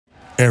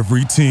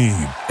Every team,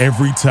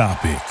 every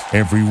topic,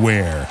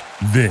 everywhere.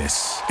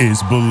 This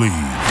is Believe.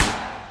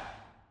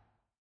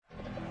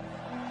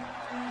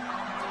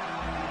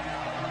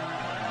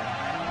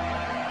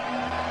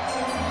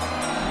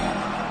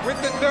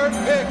 With the third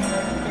pick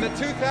in the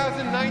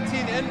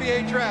 2019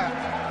 NBA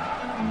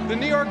Draft, the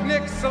New York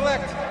Knicks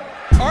select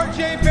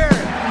R.J. Barrett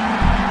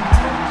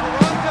from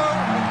Toronto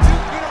and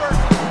Duke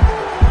University.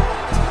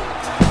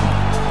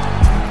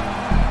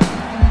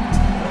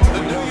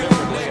 The New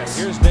York Knicks.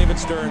 Here's David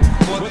Stern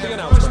with the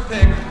announcement. First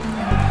pick,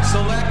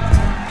 select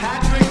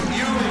Patrick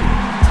Ewing.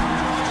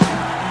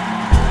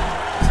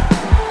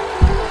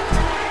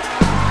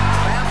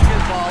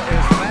 Basketball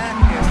is back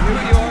in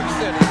New York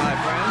City, my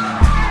friend.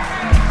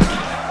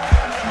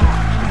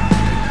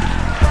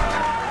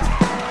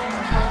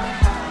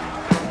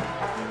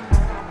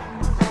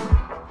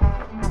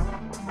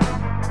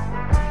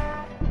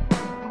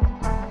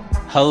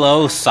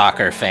 Hello,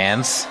 soccer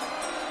fans.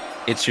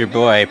 It's your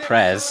boy,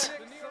 Prez,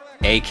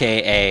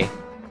 a.k.a.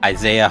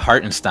 Isaiah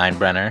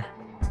Hartensteinbrenner,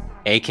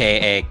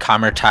 a.k.a.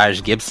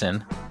 Kamertaj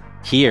Gibson,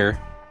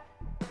 here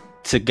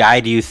to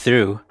guide you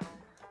through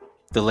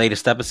the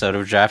latest episode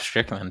of Draft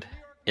Strickland.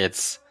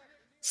 It's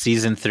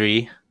Season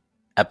 3,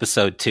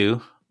 Episode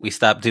 2. We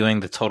stopped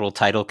doing the total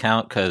title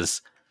count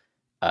because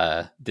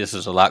this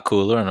is a lot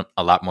cooler and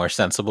a lot more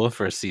sensible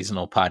for a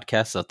seasonal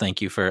podcast, so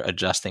thank you for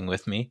adjusting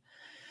with me.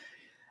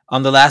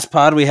 On the last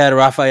pod, we had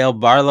Rafael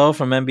Barlow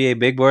from NBA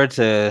Big Board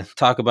to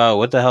talk about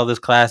what the hell this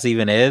class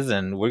even is,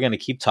 and we're going to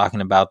keep talking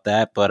about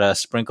that, but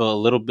sprinkle a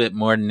little bit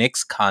more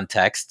Knicks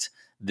context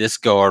this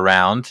go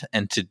around.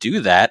 And to do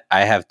that,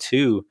 I have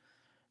two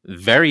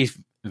very,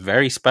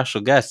 very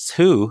special guests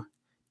who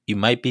you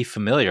might be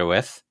familiar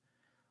with.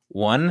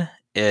 One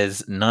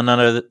is none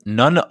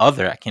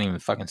other, I can't even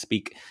fucking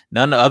speak,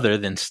 none other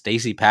than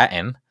Stacy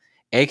Patton,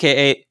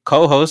 aka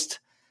co-host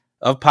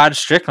of Pod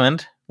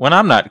Strickland, when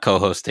I'm not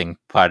co-hosting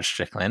Pod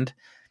Strickland.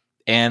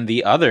 And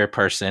the other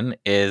person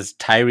is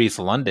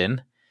Tyrese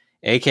London,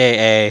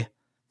 a.k.a.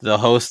 the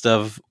host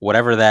of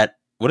whatever that,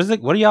 what is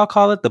it? What do y'all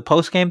call it? The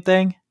post-game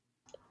thing?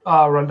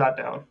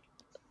 Run.down.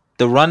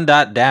 The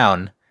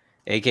Run.down,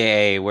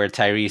 a.k.a. where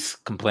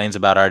Tyrese complains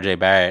about RJ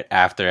Barrett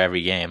after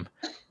every game.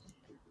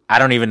 I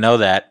don't even know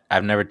that.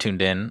 I've never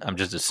tuned in. I'm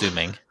just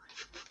assuming.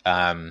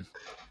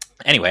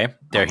 Anyway,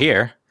 they're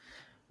here.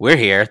 We're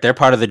here. They're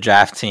part of the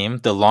draft team,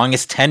 the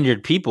longest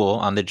tenured people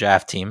on the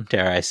draft team,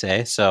 dare I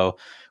say. So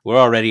we're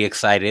already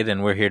excited,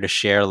 and we're here to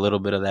share a little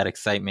bit of that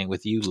excitement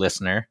with you,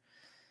 listener.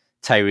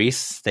 Tyrese,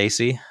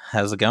 Stacy,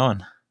 how's it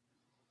going?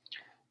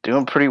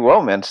 Doing pretty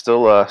well, man.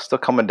 Still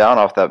coming down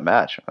off that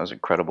match. That was an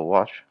incredible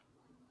watch.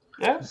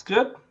 Yeah, it's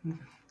good.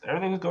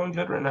 Everything's going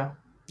good right now.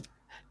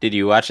 Did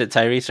you watch it,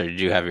 Tyrese, or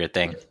did you have your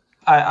thing?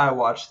 I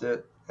watched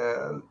it,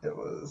 and it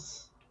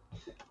was...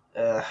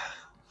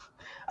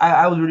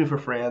 I was rooting for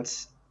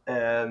France.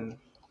 And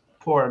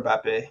poor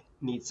Mbappe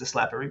needs to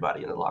slap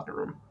everybody in the locker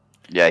room.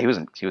 Yeah, he was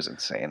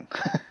insane.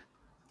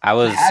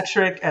 The hat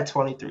trick at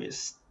 23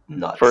 is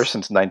nuts. First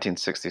since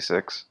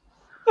 1966.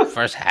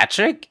 First hat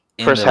trick?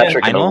 First hat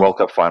trick in the World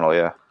Cup final,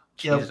 yeah.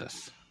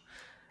 Jesus. Yep.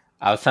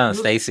 I was telling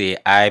Stacy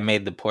I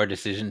made the poor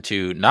decision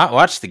to not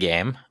watch the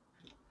game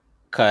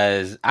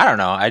because, I don't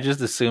know, I just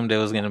assumed it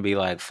was going to be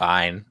like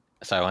fine.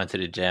 So I went to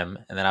the gym,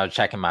 and then I was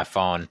checking my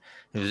phone.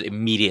 It was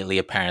immediately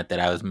apparent that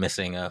I was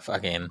missing a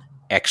fucking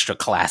extra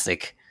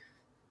classic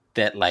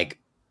that, like,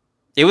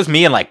 it was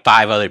me and like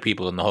 5 other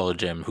people in the whole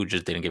gym who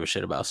just didn't give a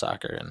shit about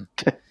soccer. And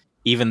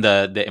even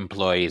the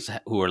employees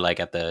who were like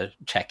at the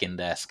check-in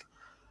desk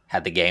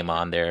had the game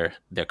on their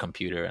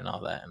computer and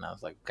all that. And I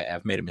was like, okay,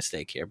 I've made a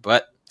mistake here,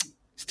 but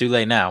it's too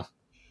late now.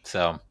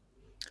 So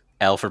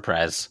L for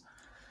Prez.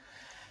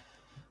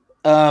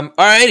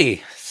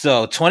 Alrighty.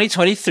 So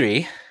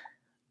 2023,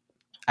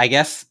 I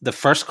guess the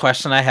first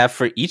question I have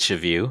for each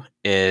of you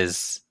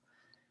is,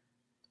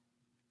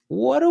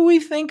 what do we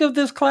think of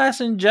this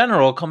class in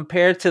general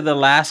compared to the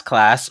last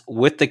class,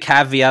 with the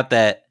caveat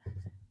that,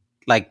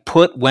 like,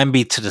 put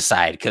Wemby to the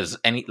side, because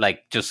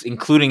just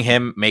including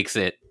him makes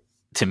it,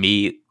 to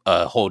me,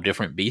 a whole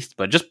different beast,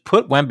 but just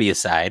put Wemby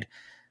aside.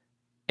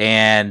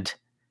 And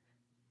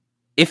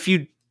if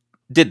you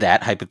did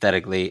that,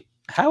 hypothetically,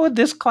 how would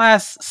this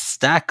class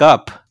stack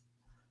up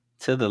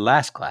to the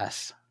last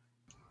class?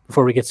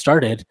 Before we get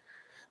started,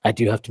 I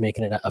do have to make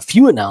a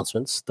few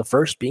announcements. The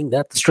first being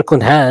that the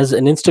Strickland has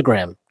an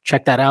Instagram.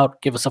 Check that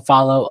out. Give us a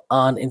follow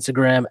on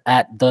Instagram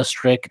at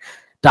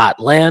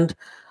thestrick.land.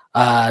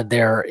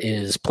 There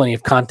is plenty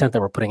of content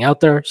that we're putting out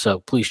there, so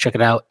please check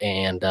it out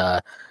and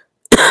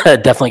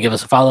definitely give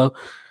us a follow.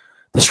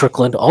 The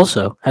Strickland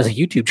also has a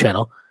YouTube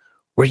channel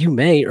where you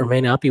may or may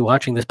not be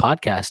watching this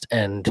podcast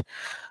and,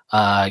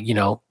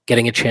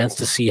 getting a chance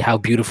to see how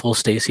beautiful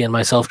Stacy and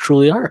myself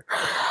truly are.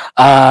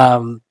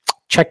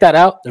 Check that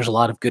out. There's a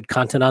lot of good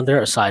content on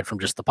there aside from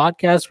just the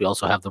podcast. We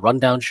also have the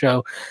Rundown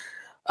show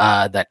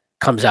that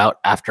comes out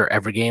after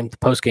every game, the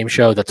post-game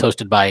show that's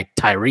hosted by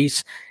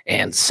Tyrese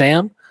and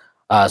Sam.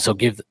 So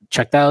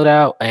check that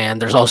out.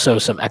 And there's also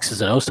some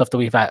X's and O stuff that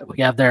we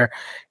have there,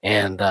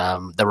 and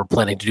that we're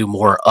planning to do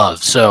more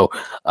of. So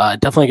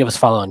definitely give us a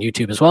follow on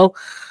YouTube as well.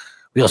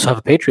 We also have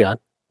a Patreon,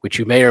 which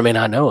you may or may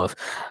not know of.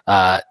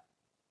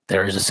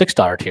 There is a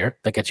 $6 tier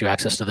that gets you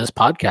access to this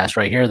podcast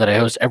right here that I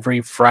host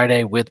every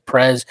Friday with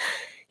Prez.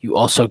 You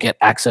also get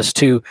access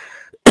to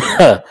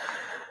the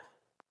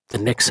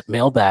Knicks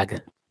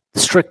mailbag, the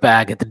Strick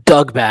bag, the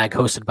Doug bag,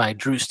 hosted by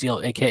Drew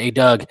Steele, aka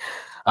Doug.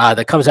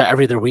 That comes out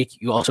every other week.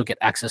 You also get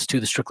access to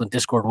the Strickland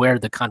Discord, where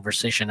the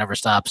conversation never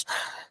stops,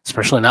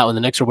 especially not when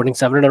the Knicks are winning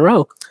 7 in a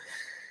row.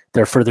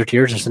 There are further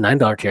tiers. There's a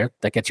 $9 tier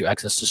that gets you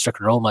access to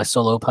Strickland Roll, my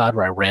solo pod,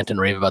 where I rant and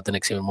rave about the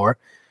Knicks even more.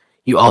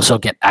 You also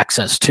get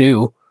access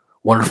to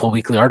wonderful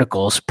weekly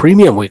articles,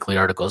 premium weekly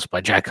articles by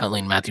Jack Huntley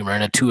and Matthew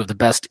Marina, 2 of the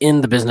best in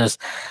the business.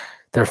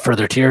 There are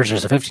further tiers.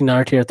 There's a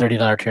 $15 tier,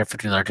 $30 tier,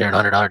 $50 tier, and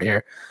 $100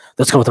 tier.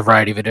 Those come with a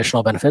variety of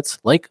additional benefits,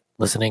 like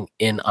listening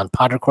in on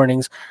pod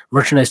recordings,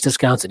 merchandise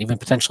discounts, and even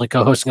potentially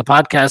co-hosting a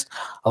podcast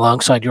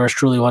alongside yours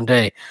truly one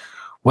day.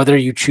 Whether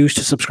you choose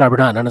to subscribe or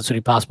not, none of this would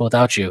be possible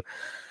without you.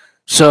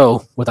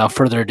 So, without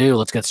further ado,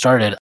 let's get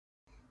started.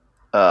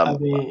 I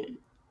mean,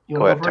 you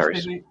go want ahead, to go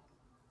first, Tyrese. maybe?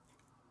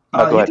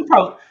 No, go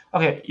you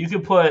ahead. you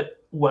could put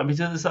Wemby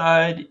to the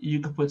side. You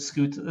could put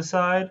Scoot to the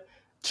side.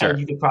 Sure. And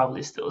you could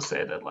probably still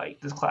say that like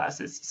this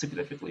class is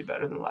significantly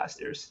better than last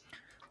year's.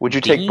 Would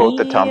you take both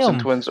the Thompson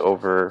Damn. twins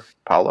over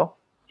Paolo?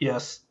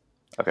 Yes.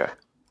 Okay.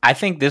 I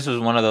think this was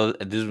one of those.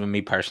 This is with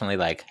me personally.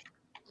 Like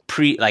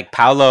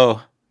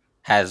Paolo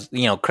has,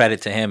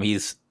 credit to him.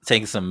 He's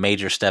taken some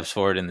major steps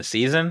forward in the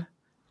season,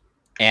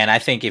 and I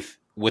think if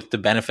with the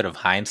benefit of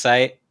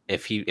hindsight,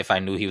 if I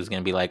knew he was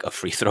going to be like a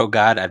free throw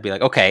god, I'd be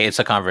like, okay, it's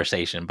a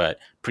conversation. But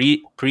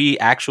pre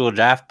actual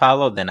draft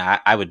Paolo, then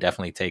I would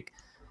definitely take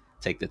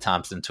the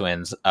Thompson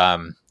twins.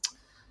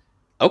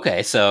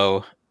 Okay,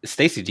 so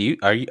Stacy,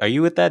 are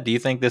you with that? Do you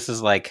think this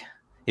is like,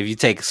 if you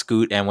take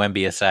Scoot and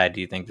Wemby aside,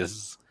 do you think this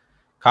is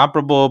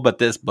comparable but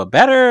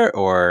better,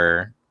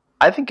 or?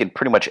 I think in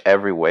pretty much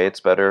every way it's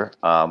better.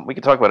 We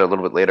can talk about it a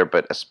little bit later,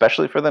 but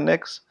especially for the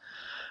Knicks.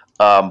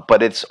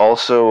 But it's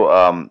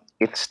also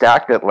it's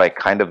stacked at like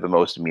kind of the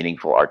most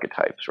meaningful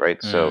archetypes,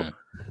 right? So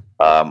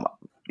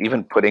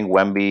even putting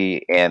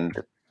Wemby and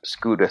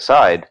Scoot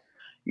aside,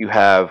 you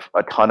have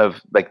a ton of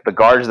like the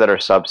guards that are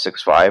sub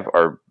 6'5"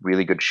 are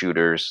really good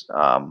shooters.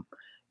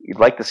 You'd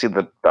like to see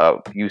the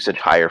usage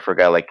higher for a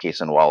guy like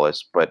Cason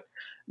Wallace, but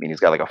I mean he's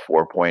got like a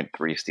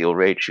 4.3 steal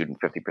rate, shooting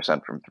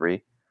 50% from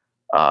 3.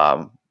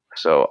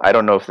 So I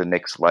don't know if the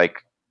Knicks like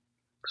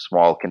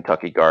small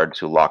Kentucky guards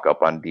who lock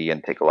up on D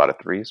and take a lot of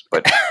threes,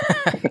 but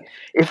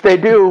if they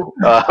do,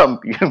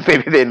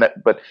 maybe they.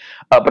 But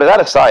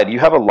that aside, you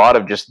have a lot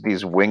of just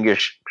these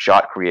wingish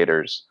shot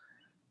creators.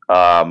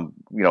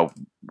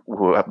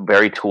 Who are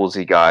very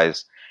toolsy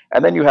guys,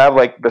 and then you have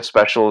like the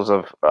specials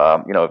of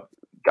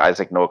guys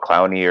like Noah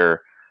Clowney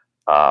or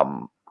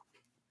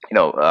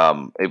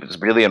it was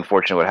really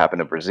unfortunate what happened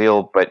to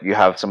Brazil, but you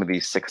have some of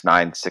these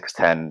 6'9",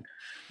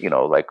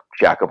 6'10", like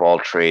jack of all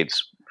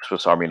trades,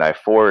 Swiss Army knife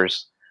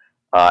 4s,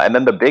 and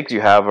then the bigs you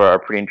have are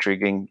pretty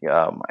intriguing.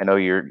 I know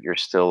you're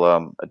still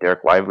a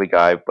Derek Lively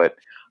guy, but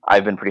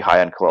I've been pretty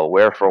high on Khalil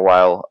Ware for a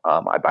while.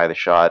 I buy the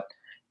shot.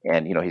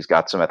 And, he's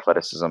got some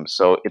athleticism.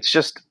 So it's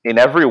just in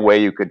every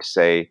way you could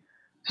say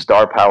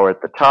star power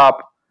at the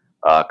top,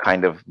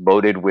 kind of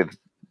loaded with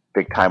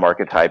big-time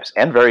archetypes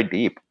and very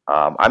deep.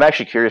 I'm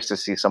actually curious to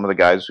see some of the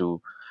guys who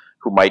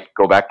might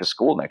go back to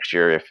school next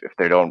year if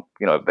they don't,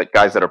 the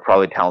guys that are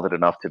probably talented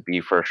enough to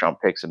be first-round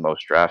picks in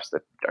most drafts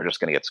that are just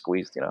going to get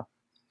squeezed,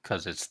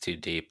 Because it's too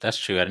deep. That's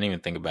true. I didn't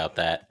even think about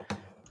that.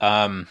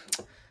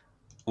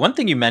 One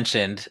thing you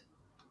mentioned...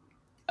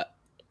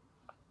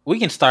 we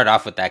can start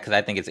off with that because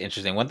I think it's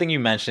interesting. One thing you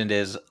mentioned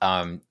is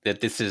that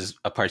this is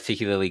a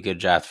particularly good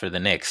draft for the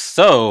Knicks.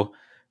 So,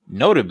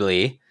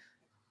 notably,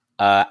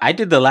 I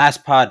did the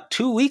last pod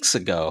 2 weeks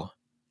ago,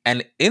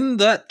 and in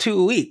that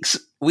 2 weeks,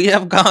 we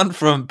have gone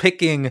from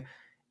picking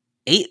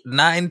 8,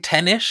 9,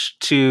 10-ish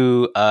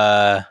to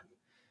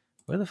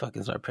where the fuck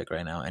is our pick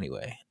right now?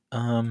 Anyway,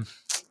 let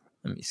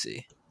me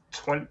see.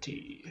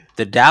 20.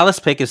 The Dallas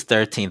pick is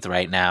 13th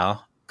right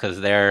now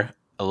because they're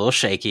a little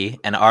shaky,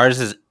 and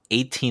ours is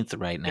 18th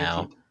right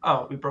now. 18th.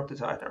 Oh, we broke the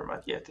tie. Never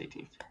mind. Yeah, it's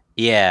 18th.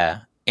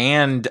 Yeah,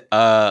 and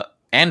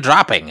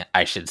dropping,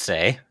 I should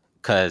say,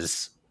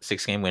 because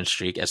 6-game win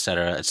streak,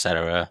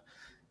 etc.,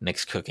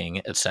 Knicks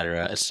cooking,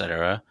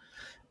 etc.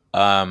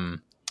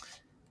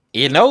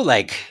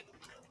 Like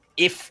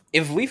if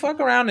we fuck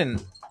around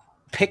and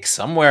pick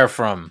somewhere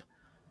from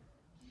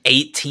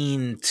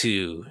 18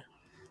 to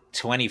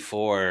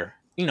 24.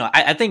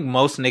 I think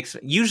most Knicks,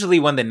 usually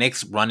when the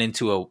Knicks run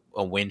into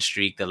a win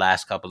streak the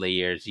last couple of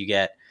years, you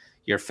get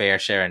your fair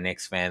share of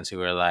Knicks fans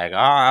who are like,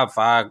 oh,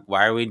 fuck,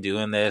 why are we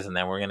doing this? And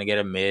then we're going to get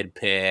a mid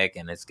pick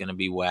and it's going to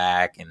be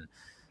whack and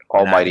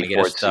almighty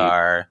get a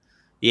star.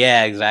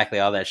 Yeah, exactly.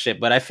 All that shit.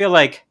 But I feel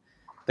like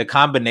the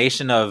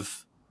combination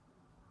of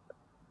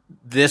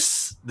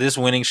this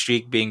winning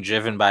streak being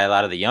driven by a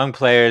lot of the young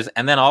players,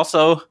 and then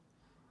also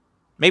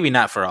maybe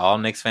not for all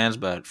Knicks fans,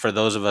 but for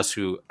those of us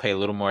who pay a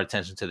little more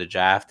attention to the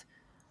draft,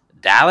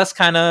 Dallas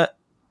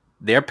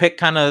their pick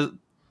kind of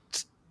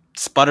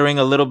sputtering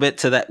a little bit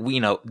to that.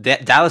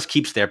 Dallas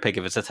keeps their pick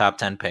if it's a top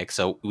 10 pick,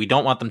 so we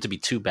don't want them to be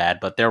too bad,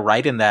 but they're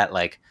right in that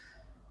like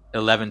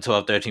 11,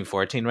 12, 13,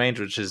 14 range,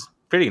 which is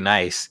pretty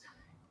nice.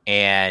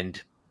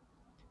 And,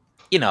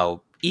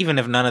 even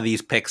if none of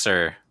these picks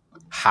are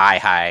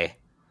high,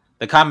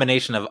 the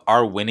combination of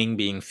our winning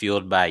being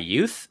fueled by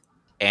youth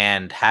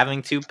and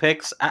having 2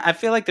 picks, I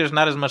feel like there's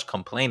not as much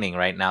complaining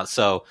right now.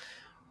 So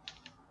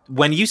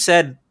when you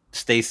said,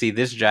 Stacy,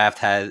 this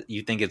draft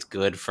you think it's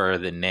good for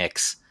the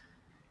Knicks,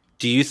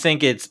 do you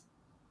think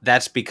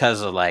that's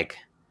because of like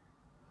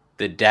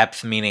the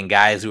depth, meaning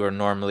guys who are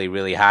normally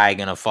really high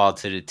going to fall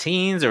to the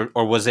teens, or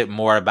was it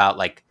more about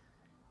like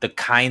the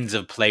kinds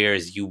of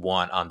players you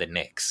want on the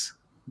Knicks?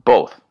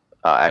 Both,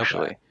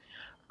 actually.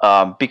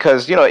 Okay.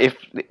 Because, if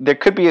there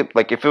could be,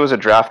 like, if it was a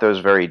draft that was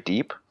very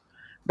deep,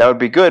 that would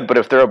be good. But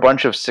if there are a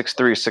bunch of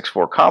 6'3",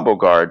 6'4" combo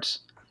guards,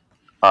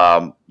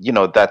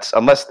 that's,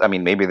 unless,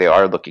 maybe they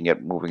are looking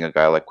at moving a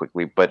guy like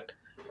quickly, but,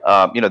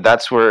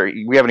 that's where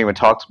we haven't even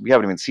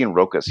seen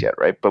Rokas yet,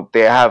 right? But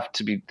they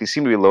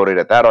seem to be loaded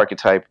at that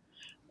archetype.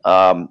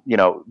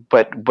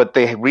 But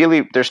they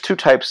really, there's 2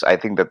 types I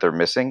think that they're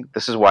missing.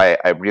 This is why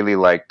I really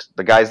liked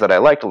the guys that I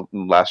liked in the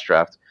last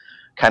draft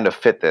kind of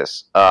fit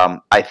this.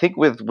 I think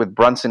with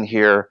Brunson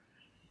here,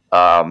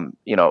 and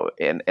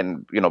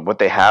what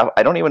they have,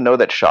 I don't even know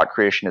that shot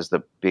creation is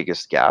the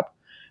biggest gap,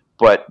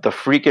 but the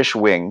freakish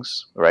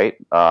wings, right?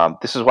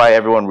 This is why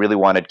everyone really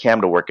wanted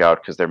Cam to work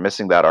out, because they're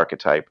missing that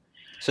archetype.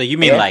 So you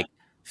mean like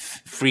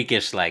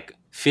freakish, like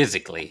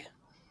physically?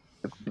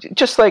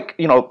 Just like,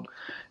 RJ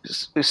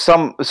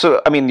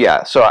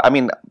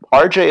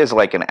is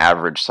like an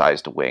average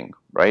sized wing,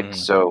 right? Mm.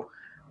 So,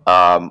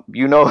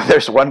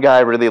 there's one guy I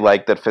really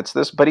like that fits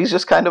this, but he's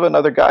just kind of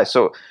another guy.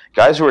 So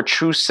guys who are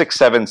true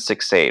 6'7",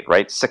 6'8",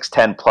 right?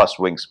 6'10" plus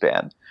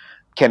wingspan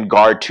can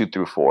guard 2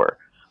 through 4.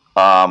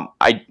 I'm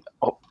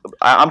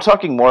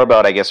talking more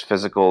about, I guess,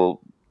 physical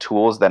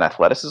tools than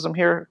athleticism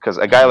here, because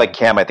a guy like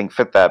Cam, I think,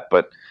 fit that.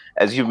 But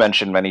as you've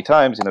mentioned many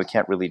times,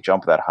 can't really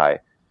jump that high.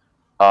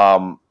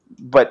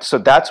 But so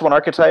that's one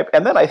archetype.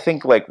 And then I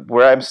think like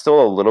where I'm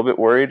still a little bit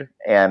worried,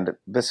 and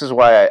this is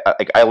why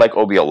I like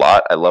Obi a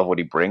lot. I love what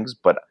he brings,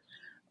 but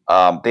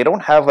they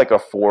don't have like a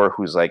 4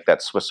 who's like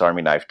that Swiss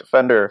Army knife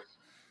defender.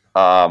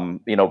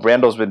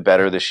 Randall's been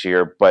better this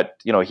year, but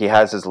he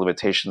has his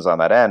limitations on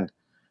that end.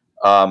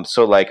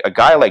 So like a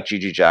guy like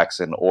Gigi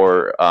Jackson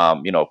or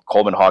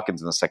Coleman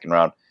Hawkins in the second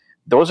round,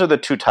 those are the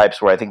 2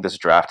 types where I think this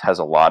draft has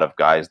a lot of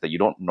guys that you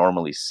don't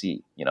normally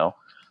see,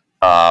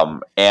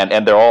 and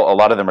they're a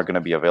lot of them are going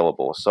to be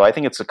available. So I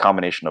think it's a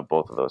combination of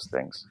both of those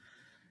things.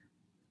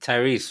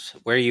 Tyrese,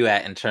 where are you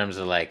at in terms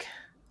of like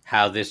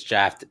how this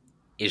draft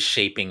is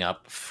shaping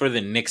up for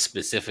the Knicks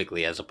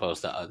specifically as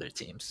opposed to other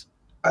teams?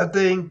 I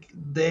think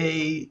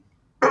they're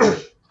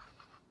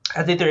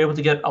able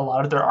to get a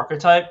lot of their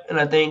archetype, and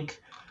I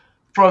think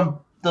from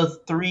the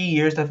 3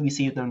 years that we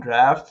see them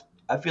draft,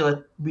 I feel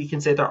like we can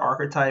say their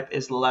archetype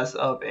is less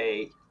of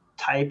a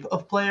type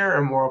of player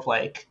and more of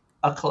like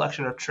a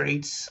collection of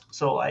traits.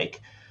 So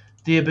like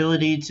the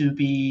ability to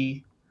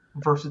be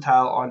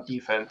versatile on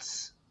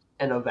defense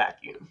in a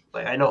vacuum.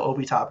 Like I know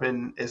Obi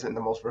Toppin isn't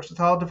the most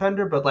versatile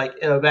defender, but like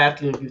in a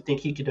vacuum, you think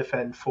he could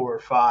defend 4 or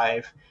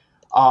 5.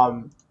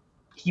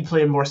 He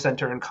played more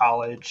center in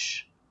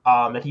college,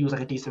 and he was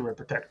like a decent rim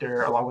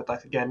protector, along with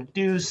like again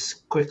Deuce,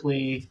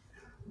 Quickly,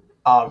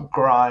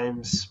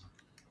 Grimes,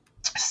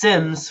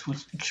 Sims,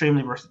 who's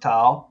extremely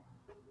versatile.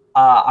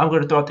 I'm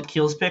going to throw out the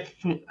Keels pick.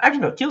 Actually,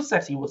 no, Keels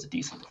actually was a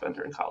decent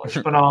defender in college,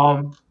 but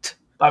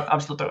I'm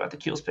still throwing out the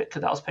Keels pick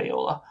because that was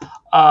Payola.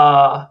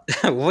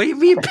 What do you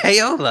mean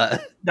Payola?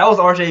 That was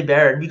RJ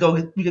Barrett. We go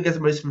get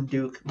somebody from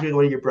Duke. We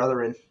go to your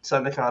brother and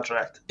sign the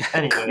contract.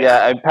 Anyway.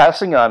 Yeah, I'm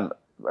passing on.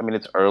 I mean,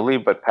 it's early,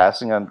 but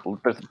passing on.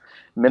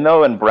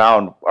 Minnow and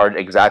Brown are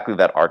exactly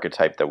that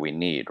archetype that we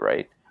need,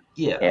 right?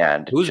 Yeah.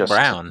 And who's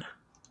Brown?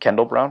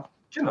 Kendall Brown.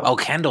 Oh,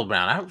 Kendall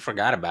Brown. I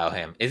forgot about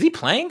him. Is he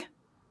playing?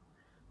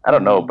 I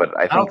don't know, but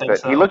I think that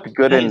so. He looked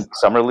good in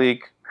Summer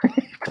League.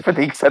 For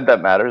the extent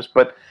that matters.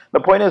 But the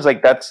point is,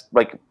 like, that's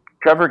like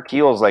Trevor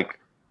Keels, like,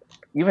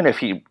 even if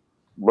he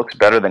looks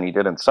better than he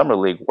did in Summer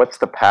League, what's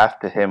the path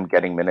to him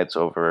getting minutes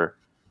over,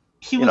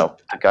 the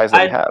guys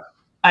that we have?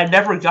 I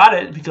never got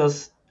it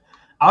because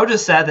I was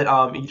just sad that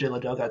EJ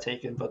Liddell got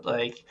taken, but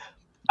like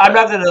I'm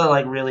not gonna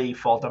like really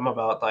fault them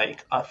about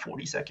like a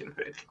 42nd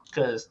pick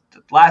because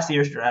last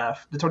year's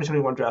draft, the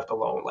 2021 draft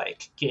alone,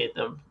 like gave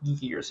them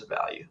years of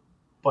value.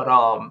 But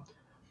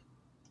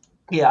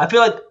yeah, I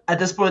feel like at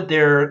this point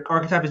their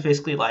archetype is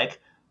basically like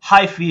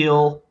high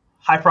feel,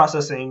 high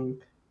processing,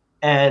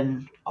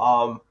 and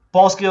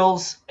ball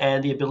skills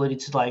and the ability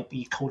to like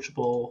be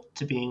coachable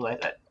to being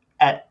like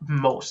at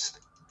most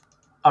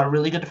a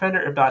really good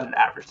defender, if not an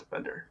average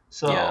defender.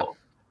 So yeah.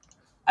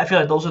 I feel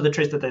like those are the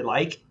traits that they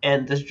like,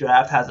 and this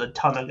draft has a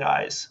ton of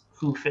guys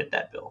who fit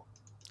that bill.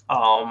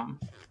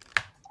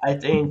 I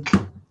think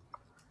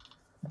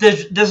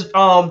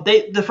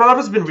the front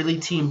office has been really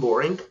team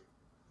boring.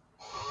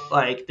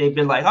 Like they've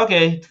been like,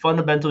 okay,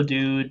 fundamental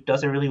dude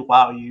doesn't really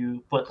wow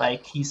you, but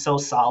like he's so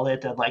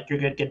solid that like you're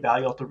gonna get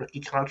value off the rookie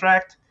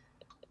contract.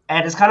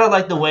 And it's kind of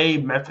like the way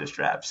Memphis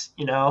drafts,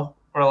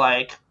 or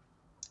like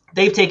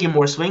they've taken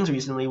more swings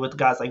recently with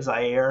guys like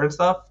Zaire and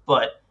stuff.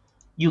 But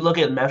you look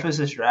at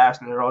Memphis's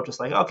drafts and they're all just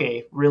like,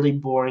 okay, really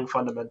boring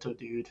fundamental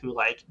dude who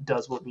like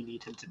does what we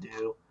need him to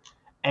do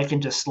and can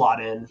just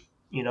slot in,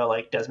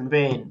 like Desmond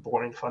Bain,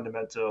 boring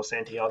fundamental,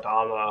 Santi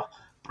Aldama,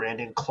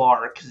 Brandon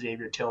Clark,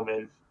 Xavier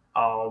Tillman.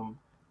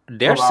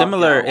 They're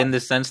similar in the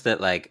sense that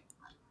like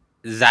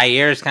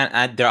Zaire's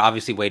they're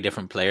obviously way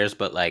different players,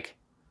 but like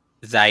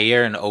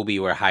Zaire and Obi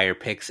were higher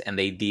picks and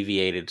they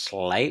deviated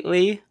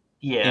slightly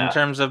in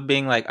terms of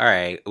being like, all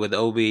right, with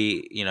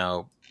Obi,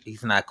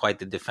 he's not quite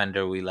the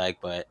defender we like,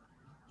 but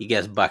he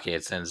gets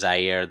buckets. And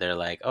Zaire, they're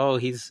like, oh,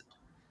 he's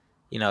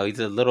a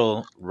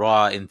little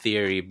raw in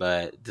theory,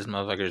 but this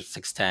motherfucker's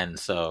 6'10",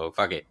 so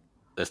fuck it.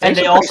 And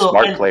they also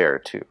smart player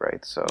too,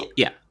 right? So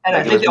yeah, and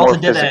I think they also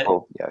did that.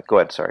 Yeah, go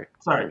ahead. Sorry.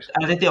 I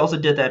think they also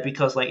did that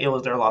because like it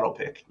was their lotto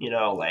pick,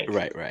 like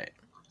right.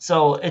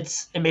 So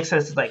it makes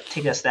sense to like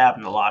take a stab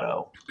in the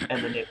lotto,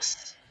 and the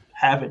Knicks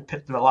haven't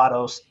picked in the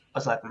lottos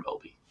aside from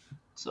Obi.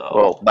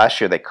 So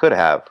last year they could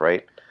have,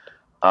 right?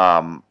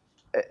 So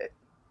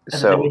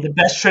they made the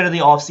best trade of the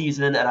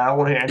offseason, and I don't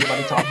want to hear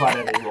anybody talk about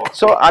it anymore.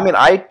 So I mean,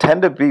 I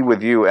tend to be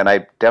with you, and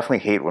I definitely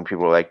hate when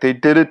people are like, they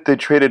did it, they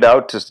traded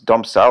out to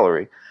dump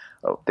salary.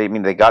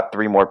 They got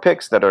 3 more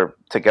picks that are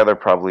together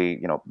probably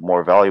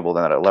more valuable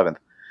than that 11th.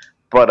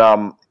 But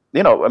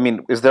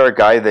is there a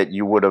guy that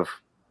you would have?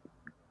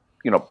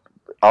 I'll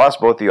ask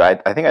both of you. I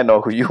think I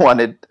know who you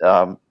wanted,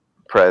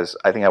 Prez.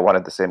 I think I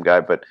wanted the same guy.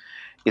 But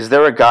is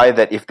there a guy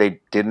that if they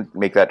didn't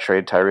make that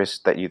trade,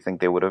 Tyrese, that you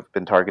think they would have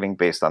been targeting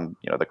based on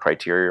the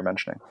criteria you're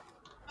mentioning?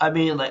 I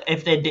mean, like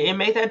if they didn't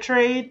make that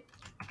trade,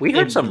 we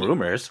heard some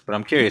rumors, but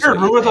I'm curious. We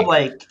heard rumors of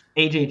like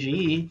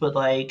AJG, but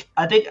like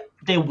I think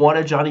they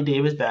wanted Johnny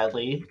Davis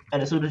badly,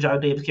 and as soon as Johnny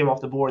Davis came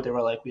off the board, they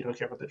were like, we don't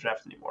care about the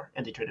draft anymore,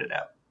 and they traded it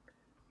out.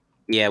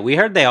 Yeah, we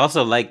heard they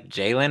also liked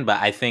Jalen,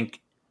 but I think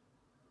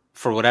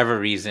for whatever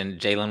reason,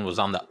 Jalen was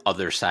on the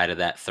other side of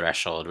that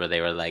threshold where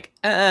they were like,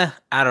 I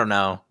don't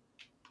know.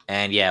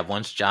 And yeah,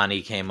 once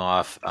Johnny came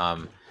off,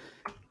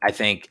 I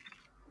think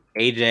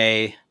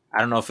AJ, I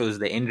don't know if it was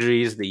the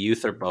injuries, the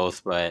youth, or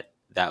both, but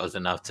that was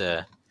enough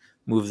to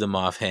move them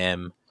off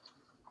him.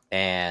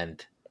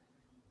 And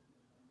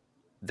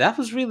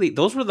those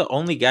were the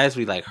only guys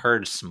we like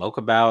heard smoke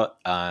about.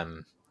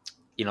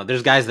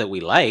 There's guys that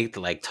we liked,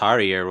 like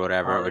Tari or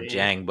whatever, or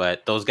Jang,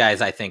 but those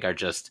guys I think are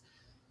just,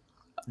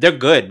 they're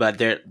good,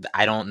 but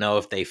I don't know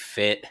if they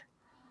fit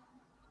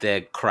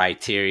the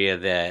criteria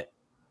that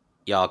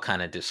y'all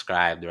kind of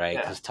described, right?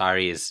 Because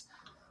Tari's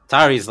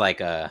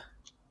like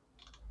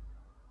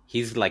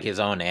he's like his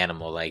own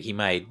animal. Like he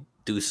might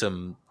do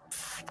some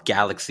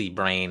galaxy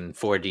brain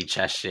 4D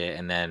chess shit,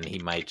 and then he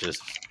might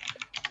just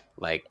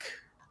like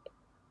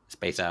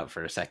space out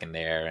for a second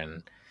there.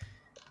 And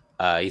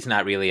he's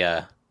not really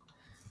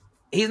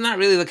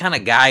the kind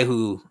of guy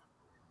who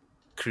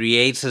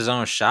creates his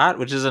own shot,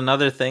 which is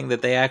another thing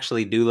that they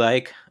actually do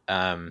like.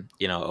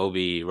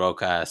 Obi,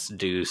 Rokas,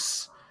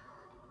 Deuce,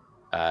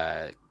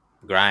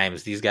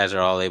 Grimes, these guys are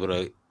all able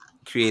to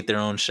create their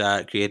own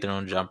shot, create their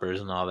own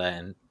jumpers and all that.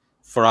 And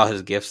for all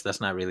his gifts,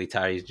 that's not really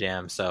Tyree's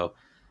jam. So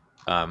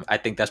I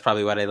think that's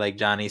probably why they like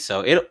Johnny.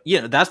 So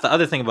that's the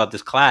other thing about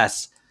this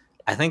class.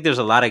 I think there's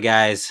a lot of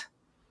guys.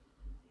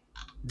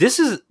 This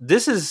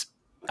is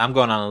I'm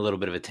going on a little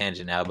bit of a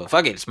tangent now, but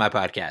fuck it, it's my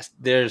podcast.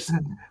 There's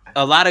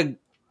a lot of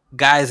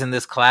guys in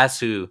this class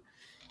who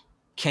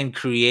can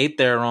create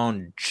their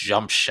own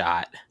jump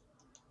shot,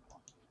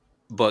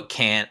 but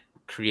can't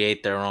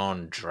create their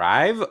own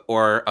drive,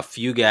 or a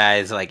few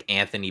guys like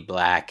Anthony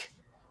Black,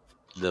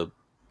 the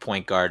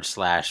point guard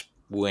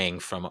 / wing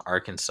from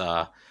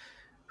Arkansas,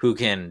 who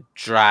can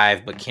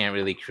drive but can't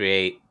really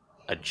create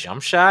a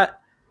jump shot.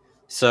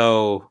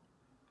 So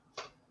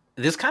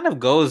this kind of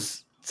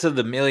goes to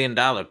the $1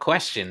 million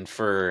question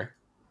for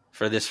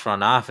this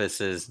front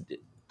office is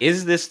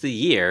this the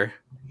year,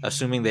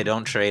 assuming they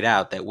don't trade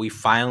out, that we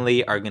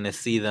finally are going to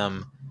see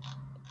them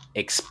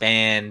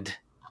expand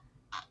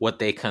what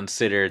they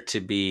consider to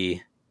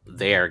be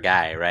their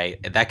guy,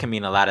 right? That can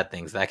mean a lot of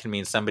things. That can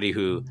mean somebody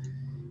who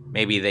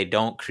maybe they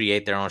don't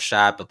create their own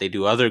shot, but they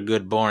do other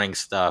good, boring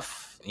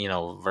stuff,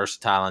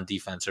 versatile on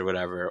defense or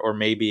whatever. Or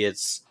maybe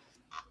it's,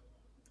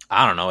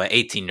 I don't know, an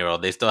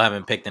 18-year-old. They still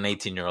haven't picked an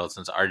 18-year-old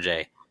since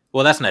RJ.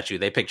 Well, that's not true.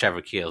 They picked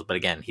Trevor Keels, but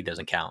again, he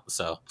doesn't count.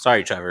 So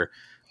sorry, Trevor.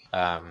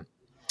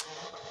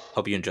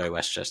 Hope you enjoy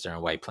Westchester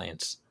and White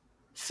Plains.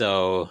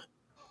 So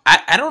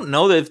I don't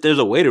know if there's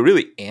a way to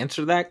really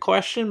answer that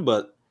question,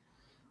 but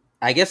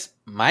I guess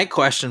my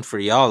question for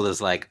y'all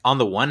is like, on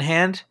the one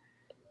hand,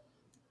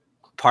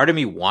 part of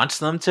me wants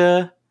them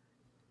to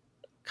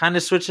kind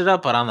of switch it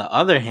up, but on the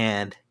other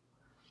hand,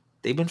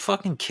 they've been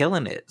fucking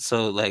killing it.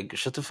 So like,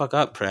 shut the fuck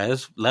up,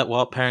 Prez. Let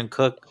Walt Perrin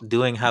cook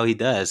doing how he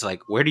does.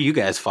 Like, where do you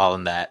guys fall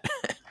in that?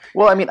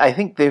 Well, I mean, I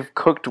think they've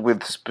cooked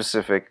with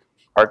specific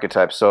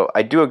archetypes. So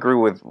I do agree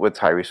with what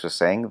Tyrese was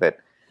saying that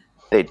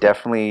they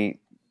definitely,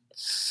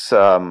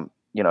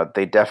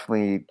 they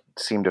definitely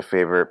seem to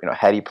favor,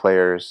 heady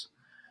players,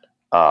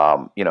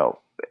 you know,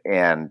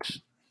 and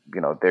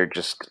they're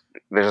just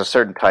there's a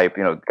certain type,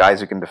 guys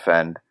who can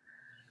defend,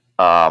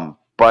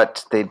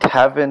 but they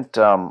haven't.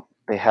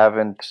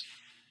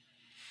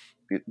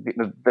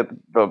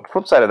 The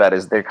flip side of that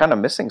is they're kind of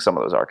missing some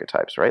of those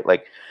archetypes, right?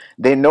 Like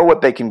they know what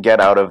they can get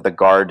out of the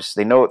guards.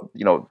 They know,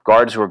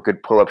 guards who are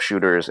good pull-up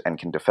shooters and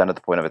can defend at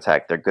the point of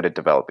attack. They're good at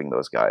developing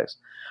those guys.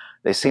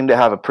 They seem to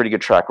have a pretty good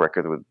track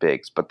record with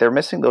bigs, but they're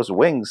missing those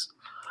wings.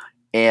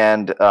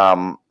 And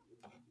the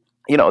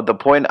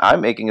point I'm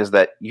making is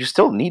that you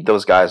still need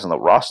those guys on the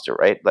roster,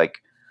 right? Like,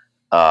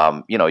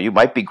 you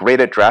might be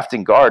great at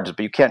drafting guards,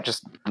 but you can't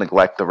just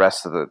neglect the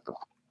rest of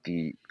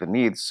the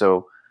needs.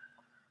 So.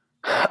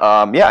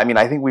 I mean,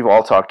 I think we've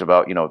all talked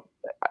about,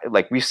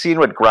 like we've seen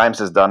what Grimes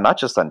has done, not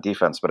just on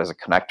defense, but as a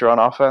connector on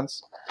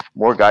offense.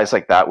 More guys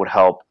like that would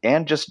help,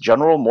 and just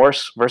general more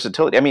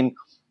versatility. I mean,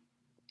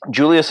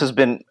 Julius has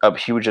been a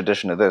huge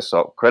addition to this.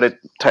 So credit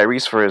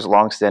Tyrese for his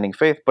longstanding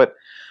faith, but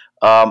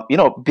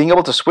being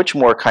able to switch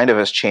more kind of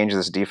has changed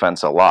this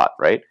defense a lot,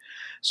 right?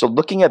 So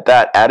looking at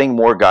that, adding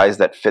more guys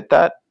that fit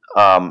that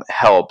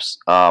helps.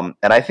 And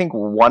I think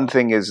one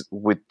thing is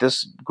with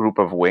this group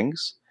of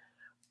wings.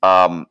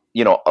 A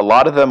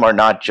lot of them are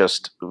not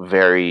just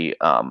very,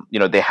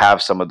 they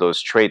have some of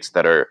those traits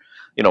that are,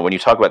 when you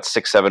talk about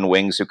 6'7"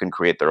 wings who can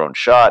create their own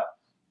shot,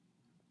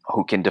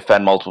 who can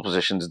defend multiple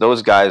positions,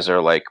 those guys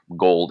are like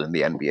gold in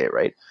the NBA,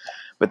 right?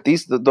 But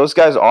those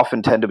guys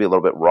often tend to be a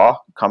little bit raw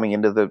coming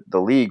into the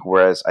league,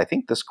 whereas I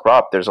think this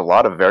crop, there's a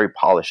lot of very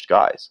polished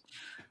guys.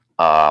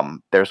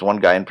 There's one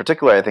guy in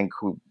particular, I think,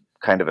 who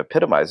kind of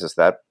epitomizes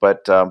that,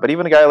 but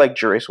even a guy like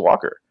Jarace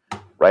Walker,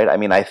 right? I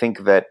mean, I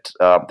think that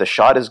the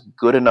shot is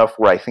good enough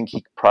where I think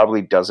he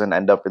probably doesn't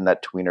end up in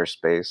that tweener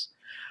space.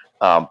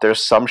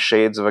 There's some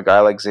shades of a guy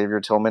like Xavier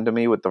Tillman to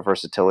me with the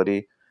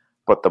versatility,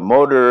 but the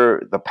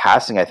motor, the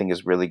passing, I think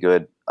is really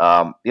good.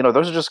 Those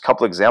are just a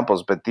couple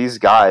examples, but these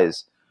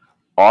guys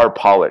are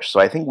polished. So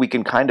I think we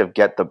can kind of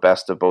get the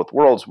best of both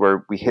worlds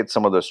where we hit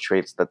some of those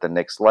traits that the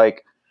Knicks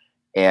like.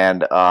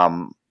 And,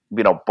 then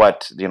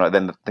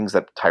the things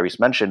that Tyrese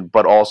mentioned,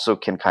 but also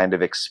can kind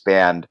of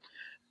expand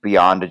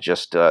beyond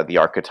just the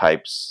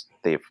archetypes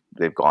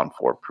they've gone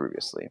for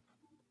previously.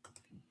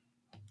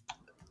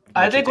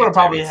 I think what'll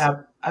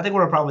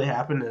probably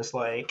happen is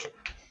like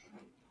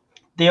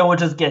they will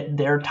just get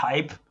their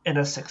type in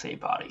a 6'8"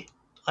 body.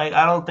 Like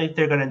I don't think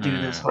they're gonna do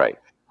this. Right.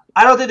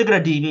 I don't think they're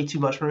gonna deviate too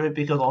much from it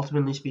because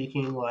ultimately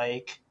speaking,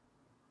 like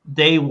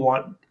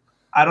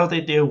I don't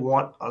think they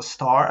want a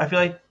star. I feel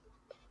like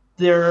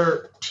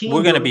their team.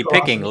 We're gonna be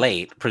picking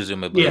late,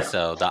 presumably,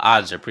 so the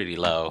odds are pretty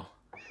low.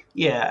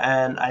 Yeah,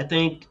 and I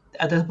think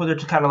at this point they're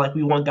just kind of like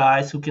we want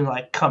guys who can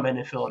like come in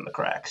and fill in the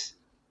cracks,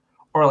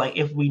 or like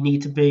if we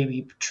need to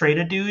maybe trade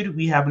a dude,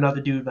 we have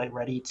another dude like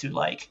ready to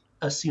like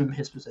assume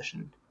his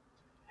position.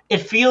 It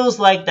feels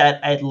like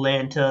that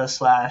Atlanta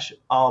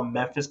 /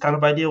 Memphis kind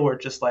of idea where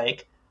it's just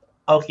like,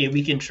 okay,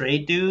 we can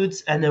trade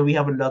dudes, and then we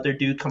have another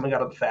dude coming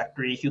out of the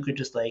factory who could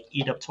just like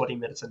eat up 20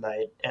 minutes a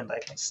night and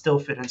like still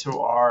fit into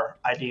our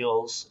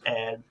ideals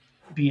and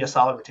be a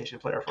solid rotation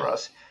player for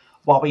us.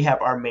 While we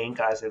have our main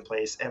guys in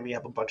place and we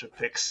have a bunch of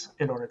picks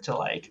in order to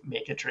like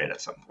make a trade at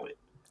some point.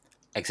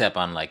 Except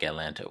on like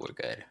Atlanta, we're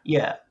good.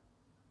 Yeah,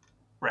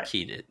 right.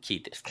 Key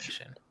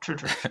distinction. True.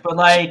 But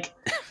like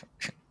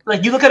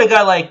you look at a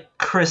guy like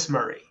Chris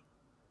Murray,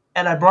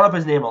 and I brought up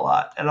his name a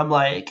lot, and I'm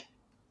like,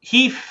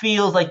 he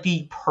feels like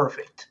the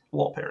perfect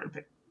wall pairing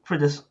pick for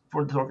this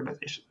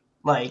organization.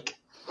 Like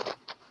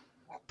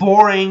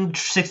boring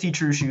 60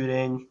 true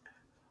shooting,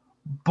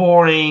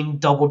 boring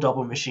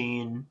double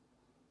machine.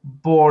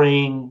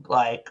 Boring,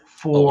 like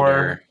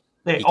older.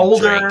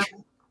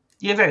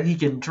 Yeah, he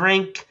can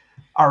drink.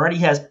 Already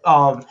has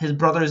his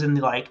brother's in the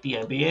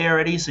NBA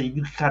already, so you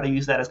can kind of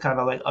use that as kind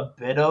of like a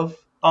bit of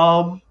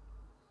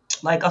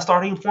like a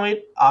starting point.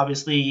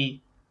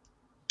 Obviously,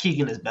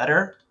 Keegan is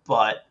better,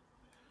 but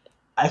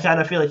I kind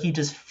of feel like he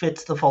just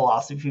fits the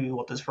philosophy of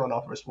what this front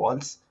office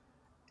wants.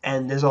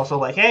 And there's also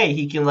like, hey,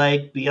 he can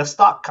like be a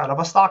stock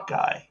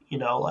guy,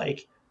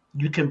 like.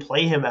 You can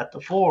play him at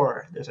the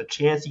 4. There's a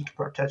chance you can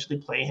potentially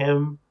play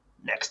him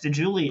next to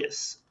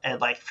Julius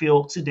and like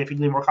feel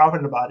significantly more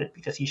confident about it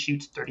because he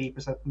shoots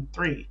 38% from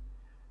 3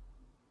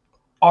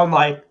 on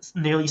like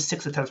nearly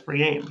 6 attempts per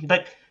game.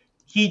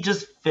 He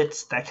just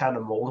fits that kind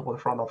of mold of what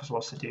the front office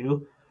wants to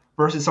do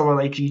versus someone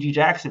like Gigi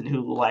Jackson,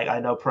 who like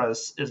I know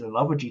Prez is in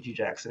love with Gigi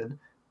Jackson,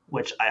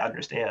 which I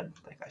understand.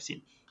 Like I've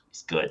seen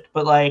he's good,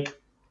 but like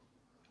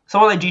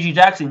someone like Gigi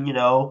Jackson,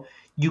 you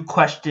do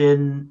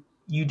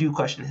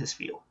question his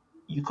feel.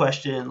 You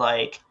question,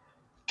 like,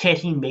 can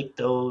he make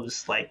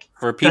those, like...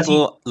 For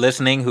people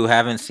listening who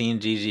haven't seen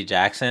Gigi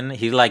Jackson,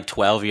 he's like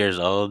 12 years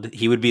old.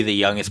 He would be the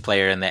youngest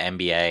player in the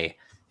NBA,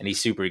 and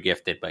he's super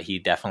gifted, but he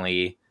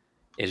definitely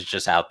is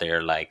just out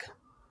there, like,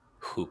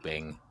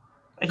 hooping.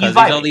 Like he's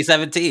only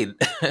 17.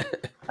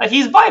 Like,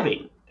 he's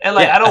vibing. And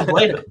like, I don't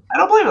blame him. I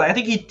don't blame him. I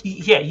think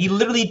he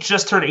literally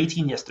just turned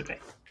 18 yesterday.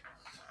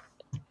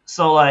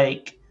 So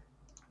like,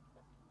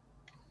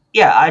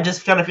 yeah, I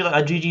just kind of feel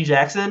like a GG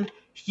Jackson.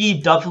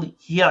 He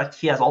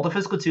has all the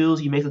physical tools.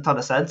 He makes a ton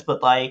of sense,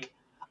 but like,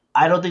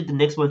 I don't think the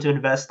Knicks want to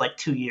invest like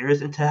 2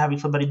 years into having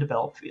somebody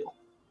develop feel.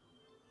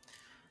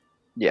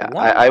 Yeah,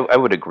 I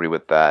would agree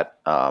with that.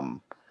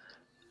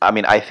 I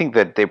mean, I think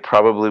that they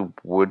probably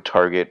would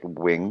target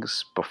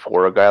wings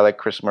before a guy like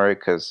Chris Murray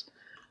because,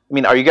 I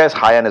mean, are you guys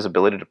high on his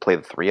ability to play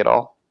the three at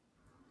all?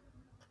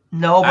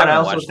 No, but I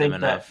also watched him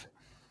think that enough.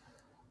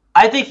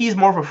 I think he's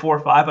more of a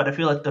 4-5, but I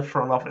feel like the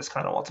front office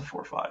kind of wants a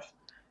 4-5.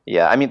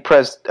 Yeah, I mean,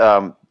 Prez,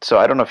 so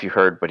I don't know if you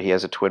heard, but he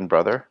has a twin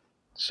brother.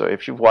 So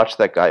if you've watched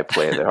that guy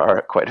play, there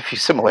are quite a few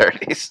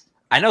similarities.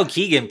 I know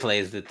Keegan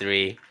plays the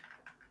three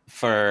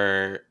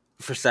for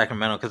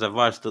Sacramento because I've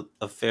watched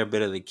a fair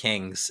bit of the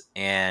Kings,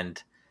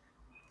 and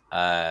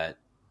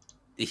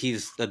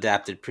he's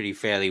adapted pretty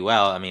fairly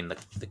well. I mean,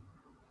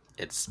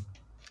 it's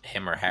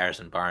him or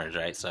Harrison Barnes,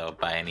 right? So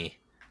by any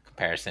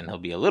comparison, he'll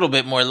be a little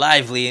bit more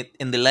lively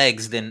in the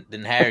legs than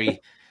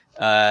Harry.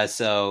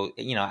 So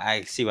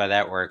I see why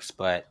that works,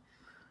 but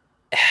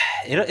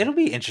it'll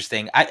be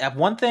interesting.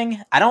 One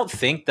thing, I don't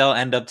think they'll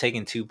end up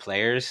taking two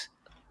players,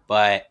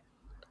 but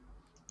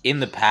in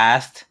the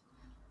past,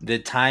 the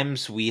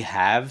times we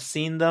have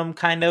seen them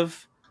kind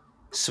of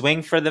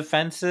swing for the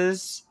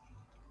fences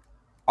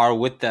are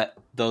with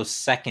those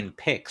second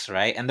picks,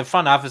 right? And the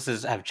front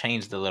offices have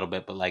changed a little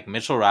bit, but like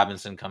Mitchell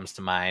Robinson comes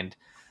to mind.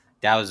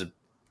 That was an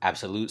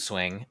absolute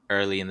swing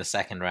early in the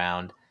second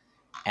round.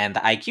 And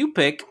the IQ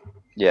pick,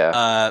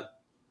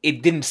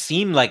 it didn't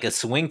seem like a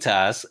swing to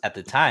us at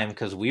the time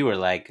because we were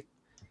like,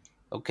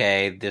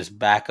 okay, this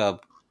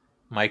backup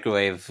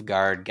microwave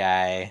guard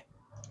guy,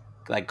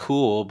 like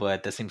cool,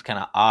 but that seems kind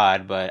of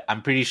odd. But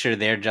I'm pretty sure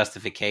their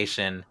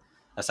justification,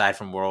 aside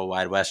from World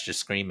Wide West just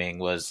screaming,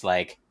 was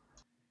like,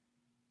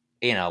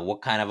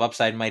 what kind of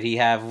upside might he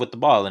have with the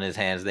ball in his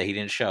hands that he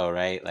didn't show,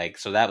 right? Like,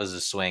 so that was a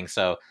swing.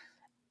 So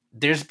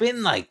there's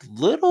been like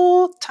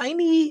little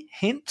tiny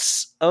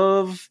hints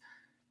of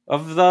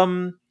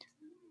them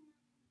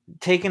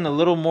taking a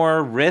little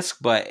more risk,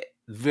 but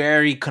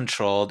very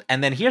controlled.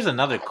 And then here's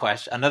another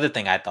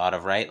thing I thought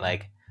of, right?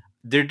 Like,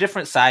 they're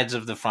different sides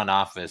of the front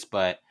office,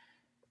 but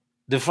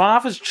the front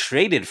office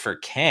traded for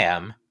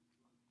Cam,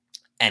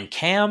 and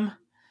Cam,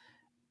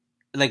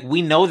 like,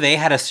 we know they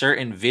had a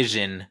certain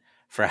vision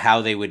for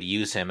how they would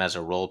use him as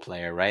a role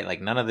player, right?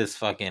 Like, none of this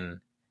fucking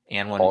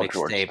and one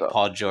mixtape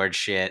Paul George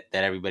shit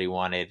that everybody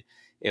wanted.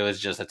 It was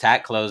just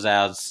attack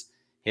closeouts,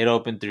 hit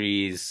open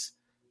threes,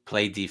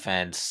 play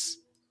defense,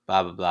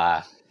 blah blah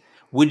blah.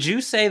 Would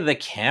you say the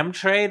Cam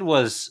trade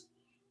was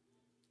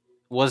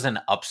an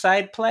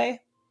upside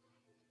play?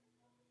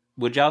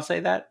 Would y'all say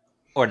that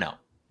or no?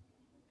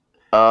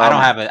 I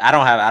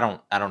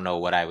don't know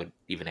what I would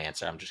even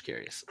answer. I'm just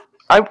curious.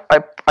 I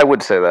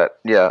would say that,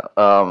 yeah.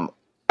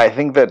 I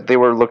think that they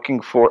were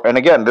looking for, and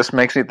again, this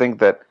makes me think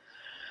that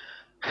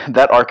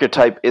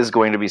archetype is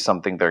going to be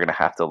something they're going to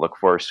have to look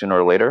for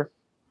sooner or later.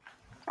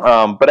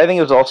 But I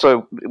think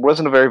it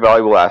wasn't a very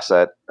valuable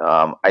asset.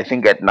 I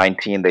think at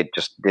 19, they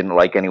just didn't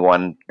like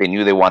anyone. They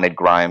knew they wanted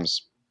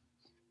Grimes.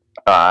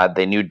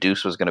 They knew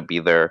Deuce was going to be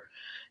there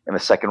in the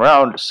second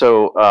round.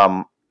 So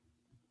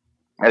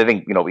I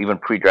think, even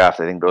pre-draft,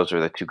 I think those are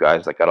the two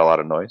guys that got a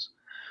lot of noise.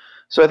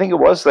 So I think it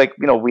was like,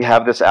 we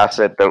have this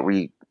asset that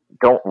we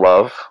don't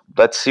love.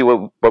 Let's see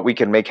what we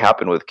can make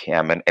happen with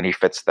Cam, and he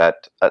fits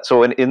that.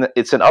 So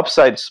it's an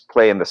upside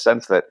play in the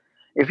sense that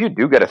if you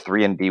do get a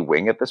 3-and-D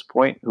wing at this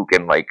point who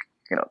can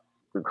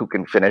who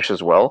can finish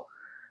as well,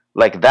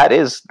 like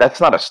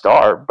that's not a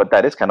star, but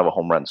that is kind of a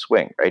home run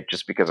swing, right?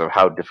 Just because of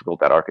how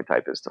difficult that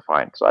archetype is to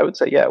find. So I would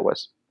say, yeah, it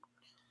was.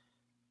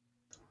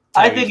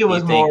 I think it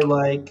was more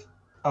like.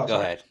 Oh,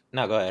 go ahead.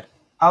 No, go ahead.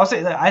 I would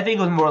say that I think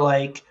it was more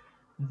like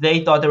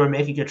they thought they were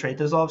making a trade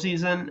this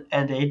offseason,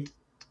 and they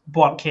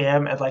bought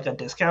Cam at like a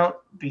discount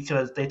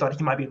because they thought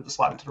he might be able to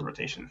slot into the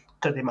rotation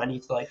because they might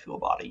need to like fill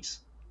bodies.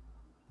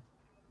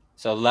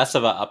 So less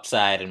of an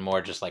upside and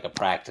more just like a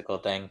practical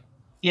thing.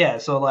 Yeah,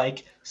 so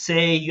like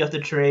say you have to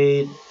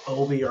trade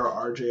Obi or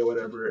RJ or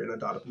whatever in a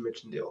Donovan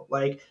Mitchell deal.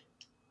 Like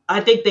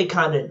I think they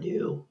kind of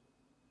knew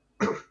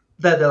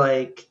that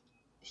like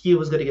he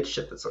was going to get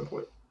shipped at some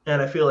point.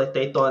 And I feel like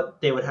they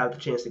thought they would have the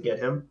chance to get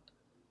him.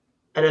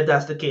 And if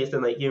that's the case,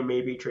 then like you're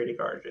maybe trading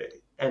RJ.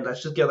 And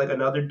let's just get like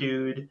another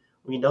dude.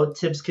 We know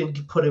Tibbs can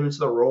put him into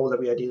the role that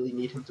we ideally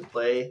need him to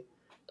play.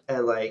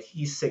 And like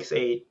he's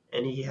 6'8"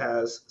 and he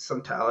has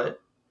some talent.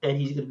 And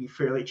he's going to be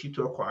fairly cheap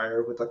to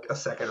acquire with like a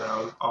second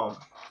round,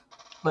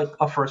 like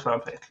a first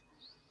round pick.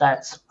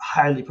 That's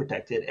highly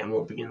protected and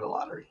won't be in the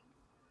lottery.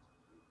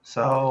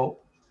 So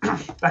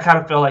I kind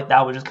of feel like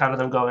that was just kind of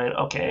them going,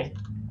 okay,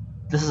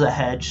 this is a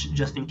hedge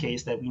just in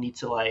case that we need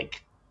to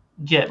like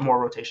get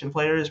more rotation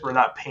players. We're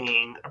not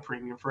paying a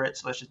premium for it,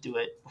 so let's just do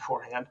it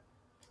beforehand.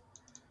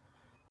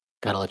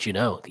 Gotta let you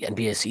know, the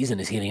NBA season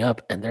is heating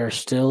up, and there are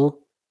still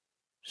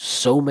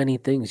so many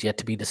things yet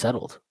to be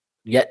settled.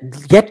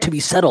 Yet to be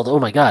settled. Oh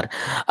my God.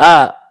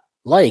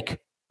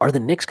 Like Are the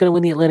Knicks going to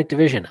win the Atlantic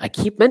Division? I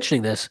keep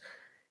mentioning this,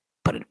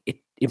 but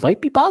it might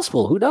be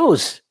possible. Who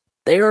knows?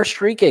 They are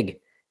streaking,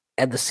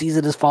 and the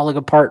season is falling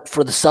apart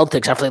for the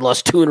Celtics after they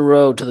lost 2 in a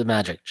row to the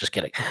Magic. Just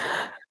kidding.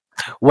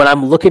 When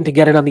I'm looking to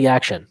get in on the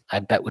action, I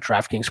bet with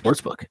DraftKings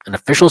Sportsbook, an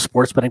official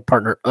sports betting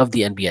partner of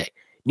the NBA.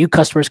 New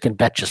customers can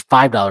bet just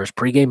 $5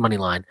 pregame money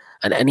line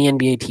on any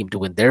NBA team to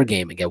win their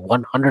game and get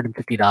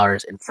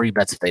 $150 in free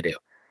bets if they do.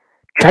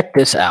 Check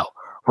this out.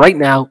 Right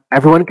now,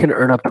 everyone can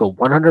earn up to a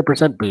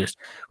 100% boost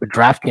with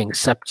DraftKings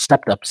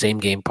stepped-up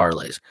same-game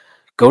parlays.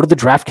 Go to the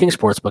DraftKings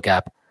Sportsbook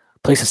app,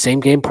 place a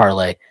same-game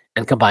parlay,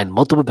 and combine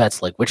multiple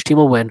bets like which team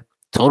will win,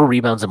 total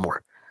rebounds, and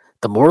more.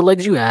 The more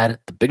legs you add,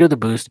 the bigger the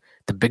boost,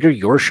 the bigger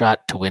your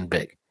shot to win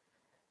big.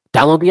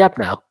 Download the app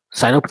now,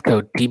 sign up with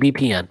code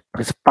TBPN,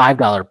 place a $5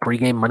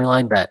 pregame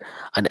moneyline bet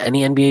on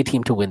any NBA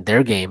team to win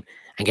their game,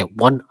 and get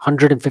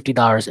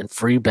 $150 in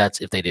free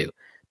bets if they do.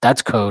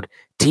 That's code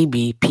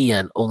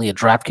TBPN only at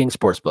DraftKings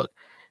Sportsbook.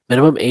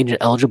 Minimum age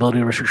and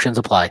eligibility restrictions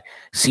apply.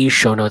 See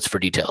show notes for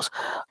details.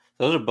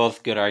 Those are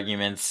both good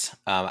arguments.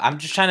 I'm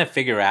just trying to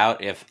figure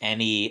out if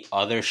any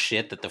other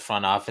shit that the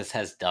front office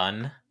has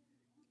done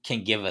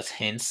can give us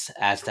hints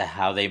as to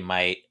how they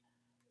might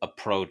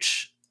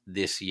approach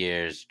this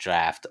year's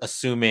draft,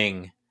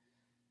 assuming,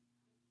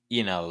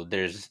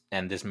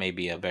 and this may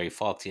be a very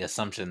faulty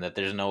assumption, that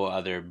there's no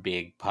other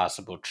big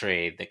possible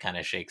trade that kind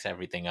of shakes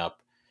everything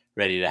up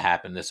ready to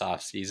happen this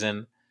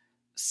offseason.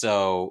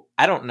 So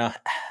I don't know.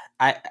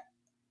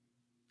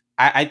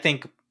 I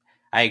think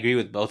I agree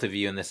with both of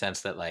you in the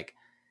sense that like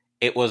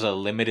it was a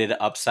limited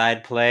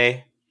upside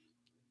play,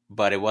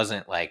 but it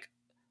wasn't like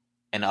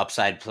an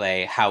upside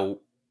play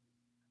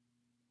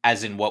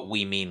as in what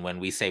we mean when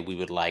we say we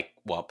would like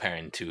Walt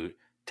Perrin to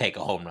take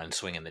a home run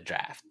swing in the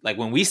draft. Like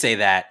when we say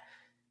that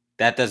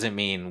doesn't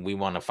mean we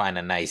want to find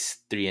a nice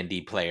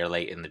 3-and-D player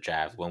late in the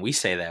draft. When we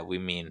say that, we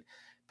mean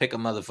pick a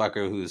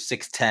motherfucker who's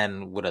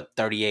 6'10" with a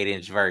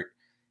 38-inch vert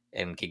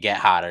and could get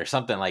hot or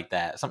something like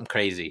that, something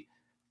crazy,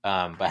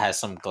 but has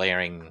some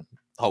glaring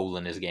hole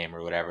in his game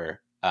or whatever.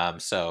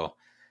 So,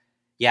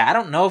 yeah, I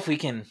don't know if we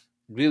can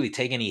really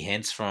take any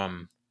hints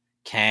from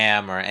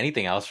Cam or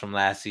anything else from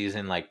last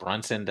season. Like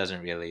Brunson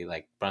doesn't really,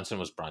 like Brunson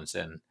was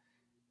Brunson.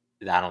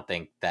 I don't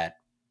think that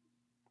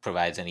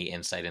provides any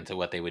insight into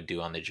what they would do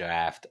on the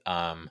draft.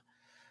 I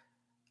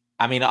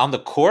mean, on the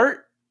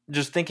court,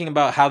 just thinking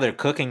about how they're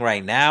cooking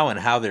right now and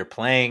how they're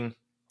playing,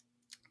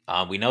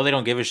 we know they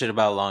don't give a shit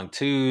about long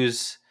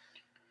twos.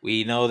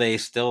 We know they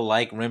still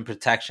like rim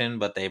protection,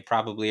 but they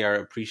probably are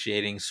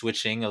appreciating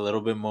switching a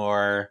little bit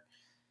more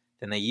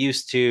than they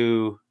used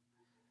to.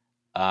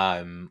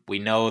 We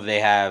know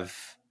they have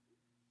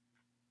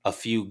a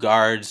few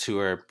guards who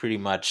are pretty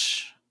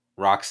much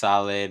rock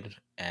solid,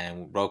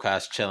 and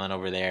Rokas chilling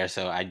over there.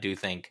 So I do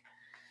think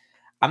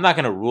I'm not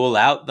going to rule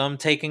out them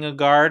taking a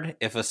guard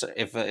if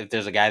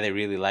there's a guy they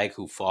really like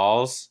who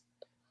falls,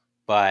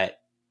 but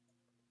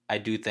I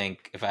do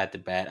think if I had to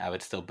bet, I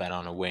would still bet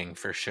on a wing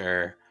for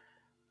sure.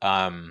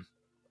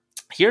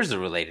 Here's a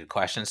related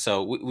question.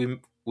 So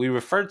we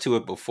referred to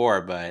it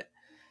before, but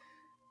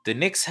the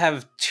Knicks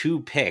have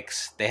 2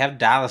 picks. They have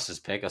Dallas's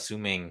pick,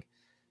 assuming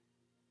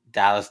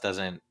Dallas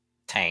doesn't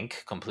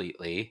tank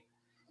completely,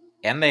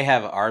 and they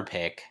have our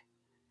pick.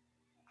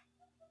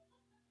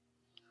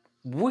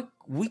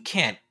 We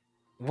can't.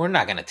 We're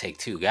not gonna take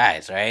 2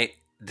 guys, right?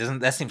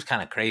 That seems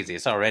kind of crazy?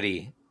 It's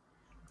already.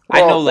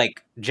 Well, I know,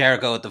 like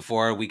Jericho at the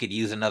 4, we could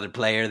use another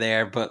player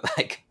there, but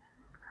like,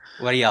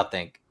 what do y'all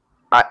think?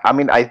 I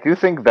mean, I do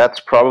think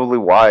that's probably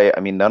why. I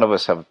mean, none of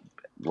us have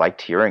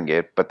liked hearing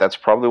it, but that's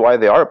probably why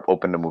they are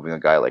open to moving a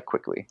guy like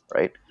quickly,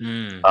 right?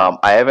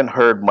 I haven't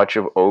heard much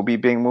of Obi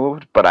being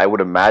moved, but I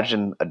would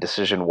imagine a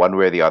decision one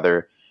way or the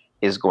other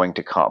is going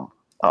to come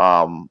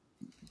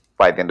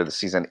by the end of the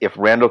season. If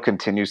Randall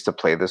continues to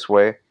play this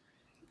way,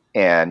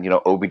 and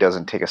Obi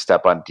doesn't take a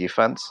step on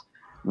defense,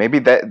 maybe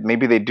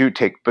they do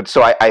take. But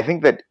so I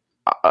think that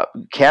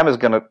Cam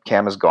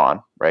is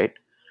gone, right?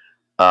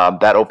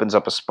 That opens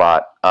up a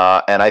spot,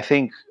 and I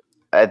think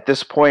at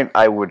this point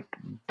I would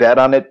bet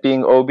on it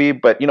being Obi.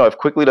 But if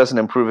Quickly doesn't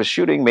improve his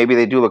shooting, maybe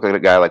they do look at a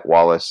guy like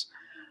Wallace.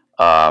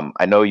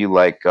 I know you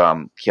like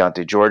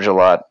Keontae George a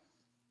lot.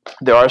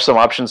 There are some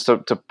options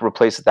to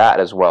replace that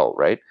as well,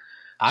 right?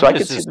 I'm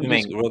just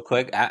assuming real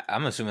quick.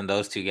 I'm assuming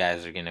those 2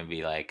 guys are going to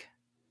be like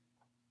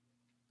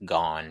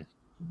gone.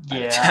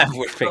 Yeah,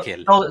 we're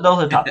picking. Those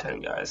are top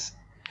 10 guys.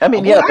 I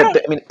mean, yeah,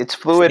 but it's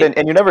fluid,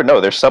 and you never know.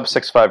 They're sub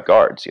 6'5"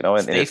 guards,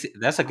 And Stacy,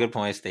 that's a good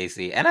point,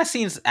 Stacy. And I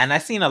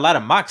seen a lot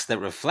of mocks that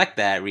reflect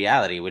that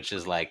reality, which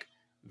is like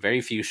very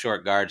few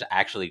short guards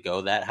actually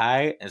go that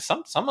high, and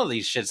some of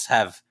these shits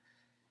have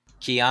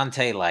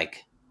Keontae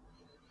like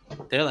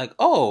they're like,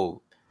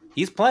 oh,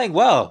 he's playing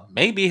well.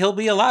 Maybe he'll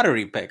be a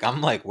lottery pick. I'm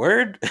like,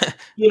 word.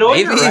 You're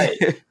right.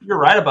 You're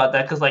right about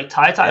that because like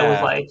Ty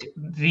was like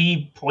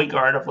the point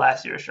guard of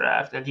last year's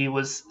draft, and he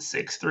was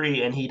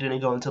 6'3", and he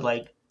didn't go into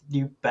like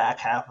the back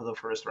half of the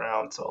first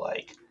round. So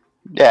like,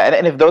 yeah,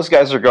 and if those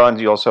guys are gone,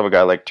 you also have a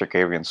guy like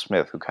Terquavion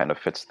Smith who kind of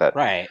fits that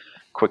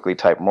Quickly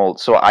type mold.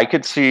 So I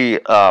could see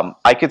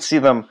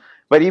them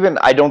But even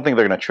I don't think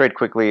they're going to trade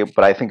quickly.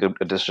 But I think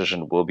a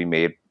decision will be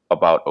made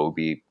about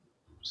Obi,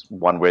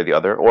 one way or the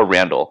other, or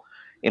Randall.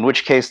 In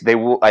which case, they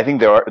will. I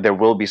think there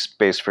will be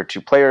space for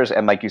two players,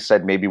 and like you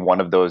said, maybe one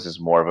of those is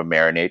more of a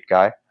marinate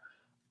guy.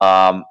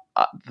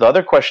 The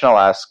other question I'll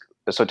ask.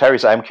 So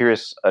Tyrese, I'm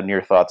curious on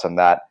your thoughts on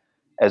that,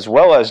 as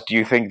well as do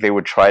you think they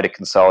would try to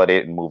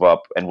consolidate and move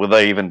up, and will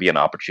there even be an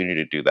opportunity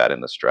to do that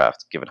in this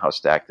draft, given how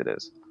stacked it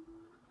is?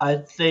 I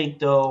think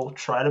they'll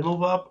try to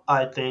move up.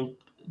 I think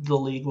the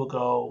league will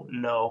go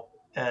no.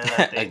 And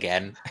I think,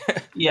 Again.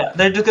 yeah,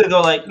 they're just gonna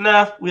go like,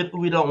 nah,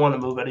 we don't want to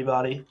move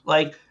anybody.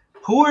 Like,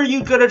 who are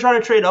you gonna try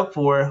to trade up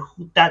for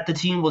that the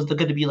team was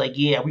going to be like,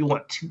 yeah, we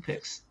want 2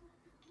 picks?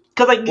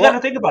 Because like you gotta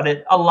think about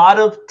it, a lot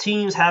of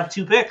teams have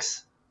 2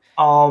 picks.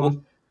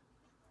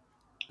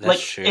 That's like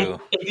true.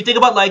 if you think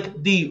about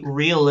like the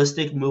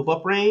realistic move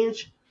up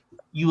range,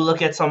 you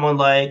look at someone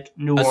like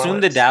New Orleans.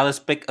 Assume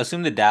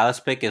the Dallas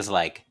pick is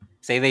like,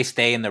 say they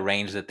stay in the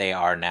range that they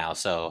are now.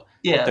 So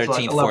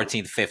 13th,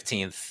 14th,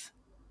 15th,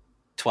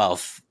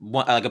 12th,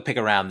 like a pick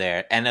around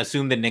there. And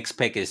assume the Knicks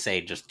pick is,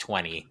 say, just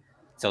 20.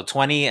 So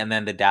 20 and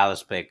then the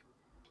Dallas pick,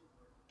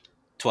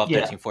 12,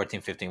 13,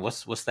 14, 15.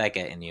 What's that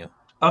getting you?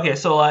 Okay,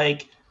 so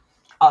like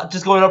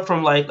just going up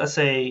from like, let's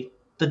say,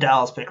 the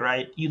Dallas pick,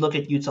 right? You look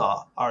at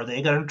Utah. Are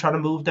they going to try to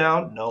move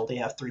down? No, they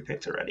have 3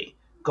 picks already.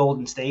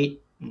 Golden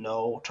State?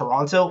 No.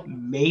 Toronto?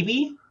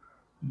 Maybe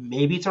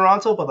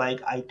Toronto, but like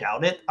I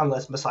doubt it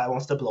unless Masai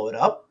wants to blow it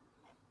up.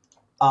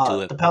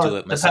 Do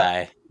it,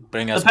 Masai.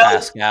 Bring us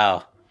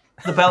Pascal.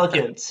 The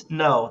Pelicans?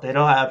 No, they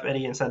don't have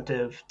any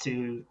incentive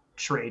to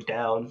trade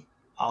down.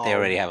 They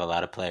already have a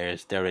lot of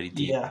players. They're already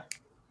deep. Yeah.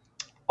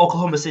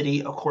 Oklahoma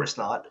City, of course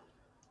not.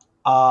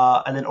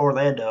 And then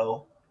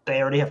Orlando, they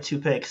already have 2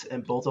 picks,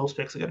 and both those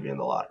picks are going to be in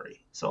the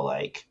lottery. So,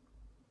 like,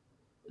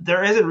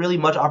 there isn't really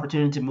much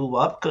opportunity to move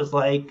up because,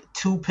 like,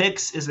 2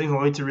 picks isn't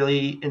going to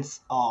really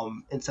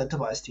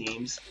incentivize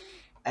teams.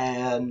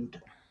 And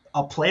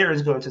a player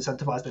is going to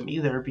incentivize them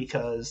either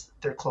because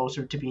they're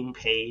closer to being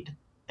paid.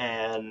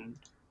 And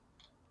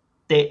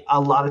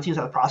a lot of teams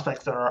have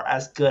prospects that are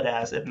as good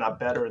as, if not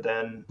better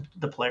than,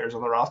 the players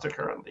on the roster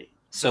currently.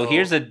 So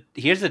here's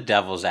a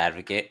devil's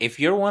advocate. If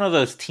you're one of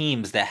those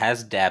teams that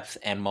has depth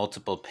and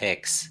multiple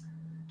picks,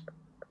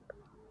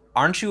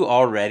 aren't you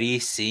already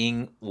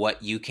seeing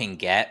what you can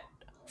get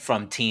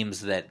from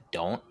teams that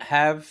don't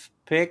have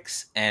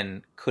picks?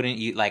 And couldn't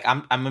you, like,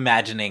 I'm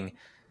imagining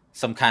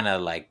some kind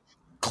of like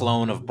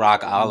clone of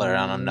Brock Aller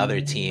on another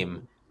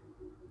team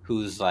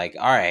who's like,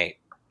 all right,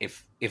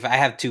 if I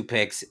have 2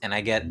 picks and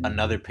I get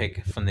another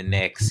pick from the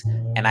Knicks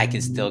and I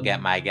can still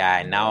get my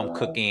guy, now I'm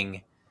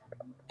cooking.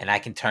 And I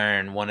can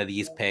turn one of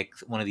these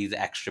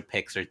extra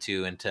picks or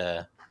 2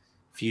 into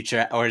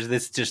future, or is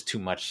this just too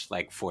much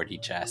like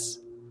 4D chess?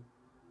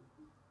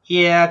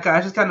 Yeah,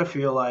 I just kind of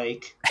feel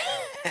like,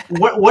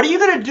 what are you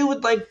gonna do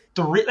with like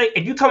 3? Like,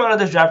 if you come out of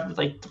this draft with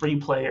like 3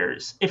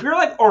 players, if you're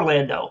like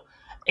Orlando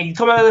and you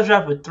come out of this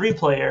draft with 3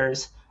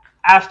 players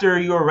after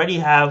you already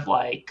have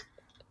like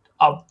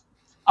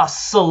a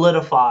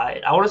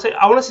solidified, I want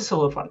to say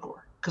solidified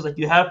core, because like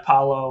you have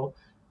Paolo.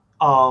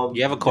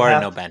 You have a core and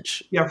no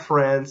bench. You have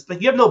friends. Like,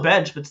 you have no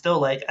bench, but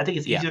still, like, I think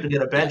it's easier to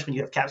get a bench when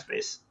you have cap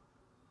space.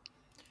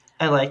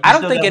 And like, I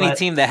don't think any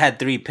team that had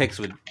 3 picks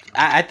would.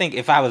 I think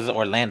if I was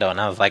Orlando and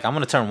I was like, I'm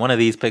going to turn one of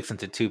these picks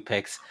into 2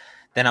 picks,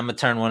 then I'm going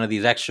to turn one of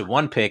these extra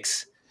 1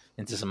 picks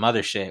into some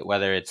other shit,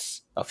 whether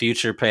it's a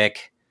future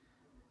pick.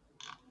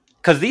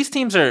 Because these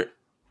teams are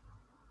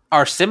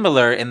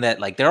similar in that,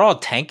 like, they're all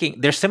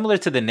tanking. They're similar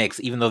to the Knicks,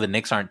 even though the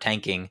Knicks aren't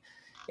tanking,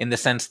 in the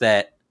sense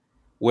that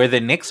where the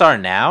Knicks are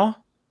now,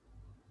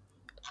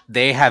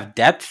 they have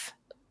depth,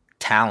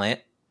 talent,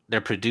 they're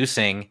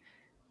producing,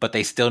 but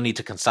they still need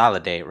to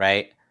consolidate,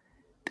 right?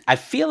 I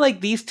feel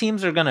like these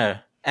teams are going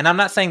to, and I'm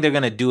not saying they're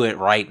going to do it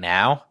right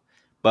now,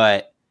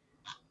 but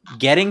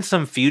getting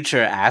some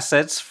future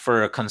assets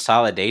for a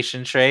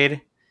consolidation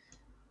trade,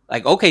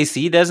 like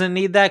OKC doesn't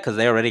need that because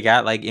they already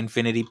got like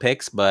infinity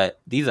picks, but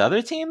these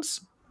other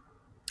teams,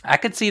 I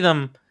could see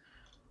them,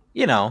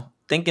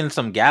 thinking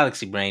some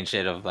galaxy brain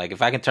shit of like,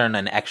 if I can turn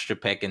an extra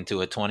pick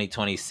into a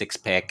 2026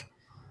 pick,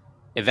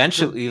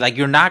 eventually, like,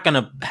 you're not going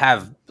to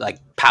have, like,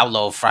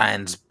 Paolo,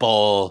 Franz,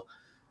 Bull,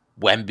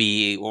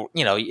 Wemby, or,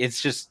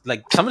 it's just,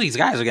 like, some of these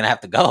guys are going to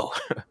have to go.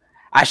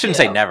 I shouldn't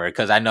say never,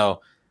 because I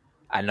know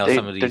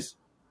some of these.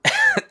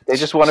 They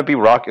just want to be the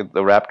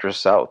Raptors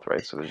South,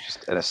 right? So they're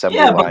just an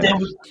assembly line. But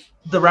then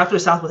the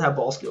Raptors South would have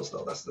ball skills,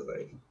 though. That's the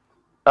thing.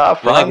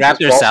 Like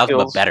Raptors South,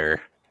 skills, but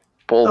better.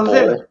 Bull.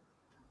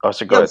 Oh,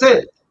 so go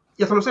ahead.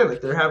 That's what I'm saying. Like,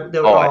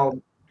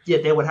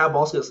 they would have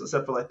ball skills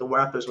except for like the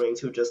Raptors wings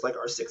who just like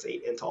are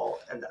 6'8" and tall,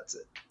 and that's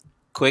it.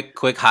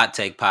 Quick hot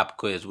take pop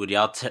quiz. Would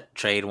y'all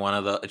trade one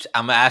of the?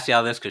 I'm gonna ask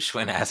y'all this because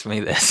Schwinn asked me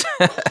this.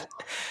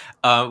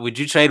 Would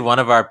you trade one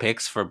of our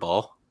picks for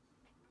Bull?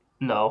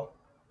 No.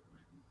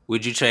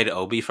 Would you trade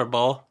Obi for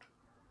Bull?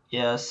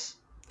 Yes.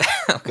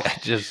 Okay,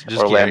 just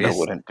Orlando curious.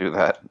 Wouldn't do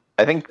that.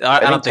 I think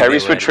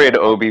Tyrese would trade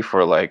Obi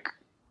for like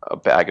a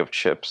bag of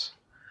chips.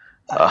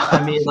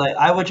 I mean, like,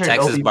 I would trade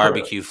Texas Obi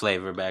barbecue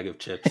flavor bag of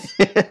chips.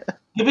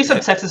 Give me some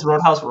Texas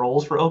Roadhouse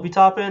rolls for Obi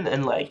Toppin,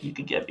 and like you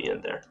could get me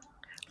in there.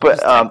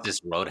 But This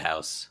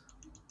Roadhouse.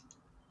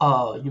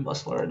 You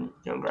must learn,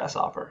 young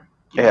grasshopper.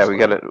 yeah, we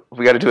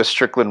gotta do a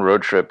Strickland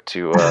road trip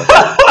to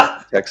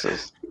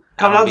Texas.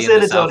 Come I down don't to be in San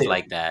the South Antonio.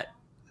 like that.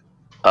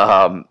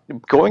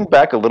 Going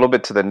back a little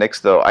bit to the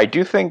Knicks, though, I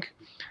do think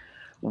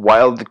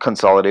while the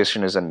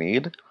consolidation is a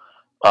need,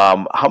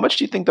 how much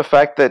do you think the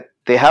fact that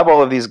they have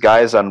all of these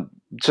guys on?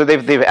 So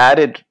they've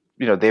added,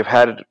 they've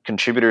had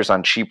contributors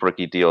on cheap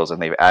rookie deals,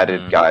 and they've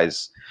added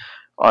guys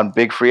on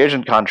big free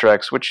agent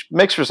contracts, which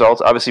mixed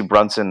results. Obviously,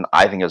 Brunson,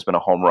 I think, has been a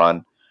home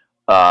run.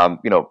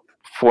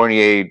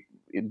 Fournier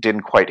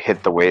didn't quite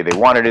hit the way they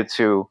wanted it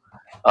to.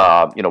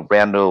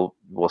 Randall,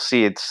 we'll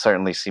see. It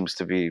certainly seems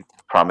to be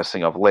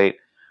promising of late.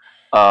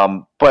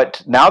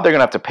 But now they're going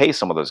to have to pay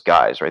some of those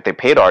guys, right? They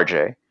paid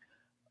RJ.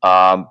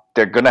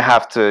 They're going to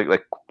have to,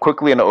 like,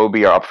 Quickly and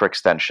Obi are up for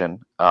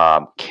extension.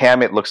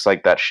 Cam, it looks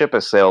like that ship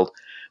has sailed.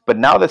 But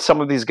now that some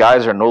of these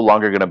guys are no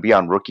longer going to be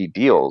on rookie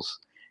deals,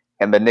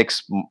 and the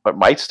Knicks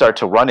might start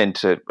to run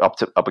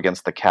up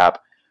against the cap,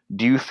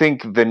 do you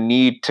think the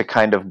need to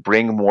kind of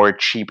bring more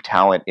cheap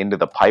talent into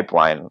the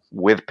pipeline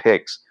with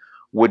picks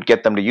would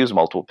get them to use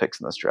multiple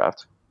picks in this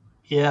draft?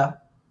 Yeah.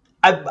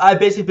 I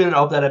basically been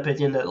of that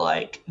opinion that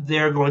like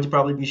they're going to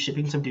probably be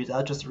shipping some dudes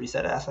out just to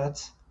reset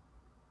assets,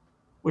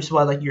 which is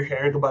why like you're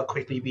hearing about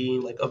Quickly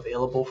being like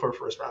available for a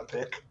first round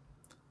pick.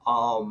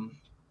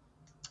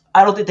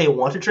 I don't think they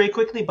want to trade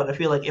Quickly, but I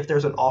feel like if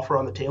there's an offer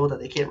on the table that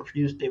they can't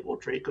refuse, they will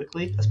trade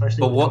Quickly. Especially.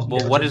 But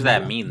what does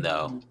that mean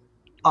though?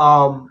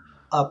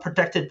 A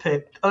protected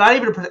pick, not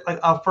even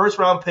a first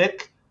round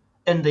pick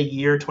in the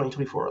year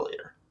 2024 or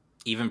later.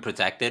 Even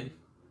protected?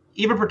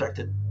 Even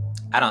protected.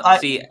 I don't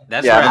see.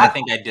 That's where I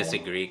think I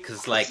disagree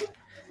because, like,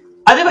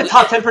 I think like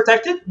top 10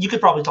 protected, you could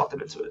probably talk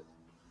them into it.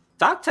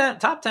 Top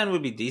 10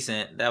 would be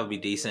decent. That would be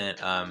decent.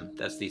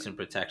 That's decent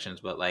protections.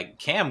 But like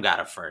Cam got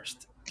a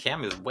first.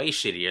 Cam is way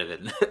shittier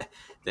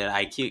than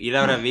IQ. You know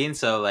what I mean?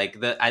 So like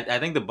I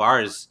think the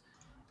bar is.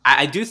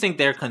 I do think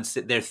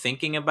they're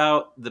thinking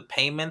about the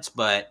payments,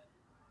 but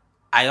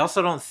I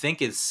also don't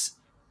think it's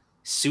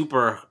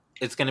going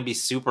to be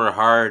super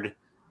hard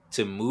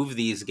to move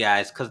these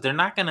guys because they're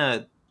not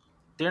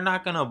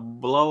gonna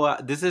blow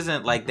up. This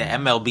isn't like the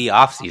MLB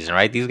offseason,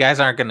 right? These guys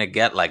aren't gonna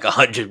get like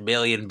 $100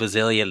 million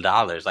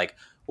bazillion. Like,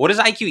 what is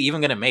IQ even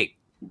gonna make?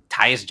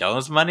 Tyus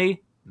Jones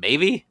money?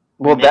 Maybe.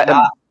 Well,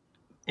 yeah,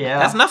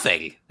 that's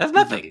nothing.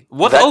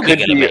 What's Obi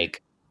gonna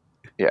make?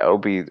 Yeah,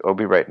 Obi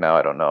right now,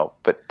 I don't know,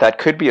 but that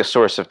could be a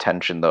source of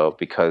tension though,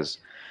 because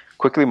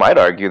Quickly might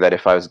argue that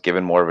if I was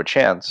given more of a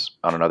chance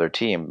on another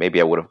team,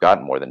 maybe I would have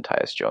gotten more than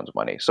Tyus Jones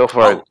money. So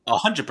far,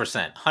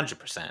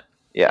 100%.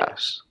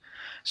 Yes.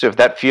 So if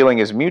that feeling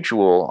is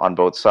mutual on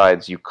both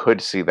sides, you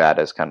could see that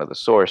as kind of the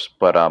source.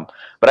 But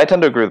I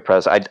tend to agree with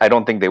Prez. I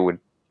don't think they would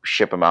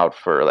ship him out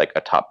for like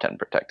a top 10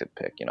 protected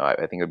pick.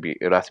 I think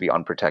it would have to be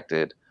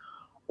unprotected,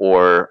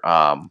 or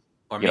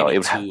maybe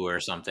two or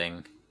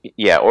something.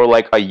 Yeah, or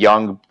like a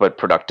young but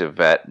productive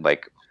vet.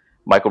 Like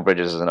Michael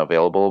Bridges isn't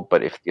available,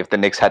 but if the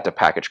Knicks had to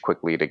package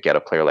Quickly to get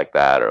a player like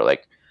that, or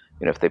like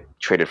if they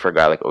traded for a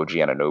guy like OG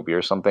Anunoby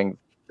or something,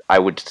 I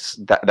would.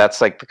 That's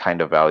like the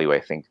kind of value I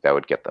think that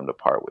would get them to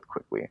part with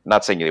Quickly.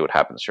 Not saying it would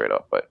happen straight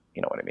up, but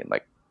you know what I mean.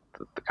 Like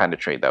the kind of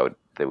trade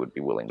they would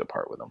be willing to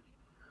part with them.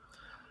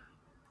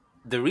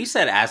 The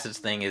reset assets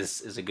thing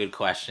is a good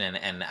question,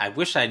 and I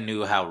wish I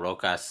knew how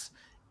Rokas.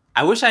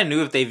 I wish I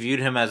knew if they viewed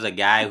him as a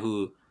guy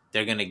who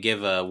they're going to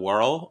give a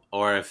whirl,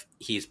 or if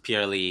he's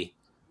purely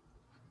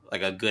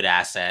like a good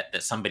asset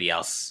that somebody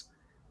else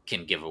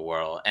can give a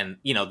whirl. And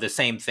the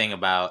same thing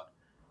about.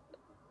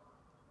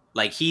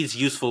 Like, he's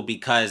useful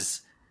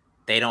because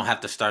they don't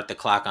have to start the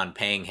clock on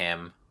paying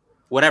him,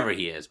 whatever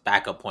he is,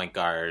 backup point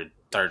guard,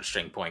 third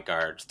string point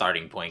guard,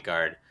 starting point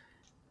guard.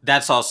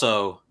 That's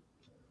also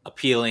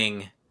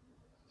appealing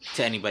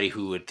to anybody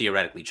who would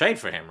theoretically trade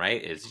for him,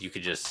 right? Is you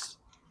could just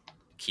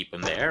keep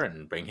him there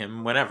and bring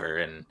him whenever.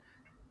 And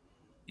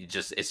it's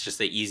just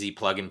the easy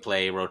plug and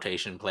play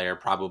rotation player,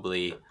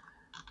 probably.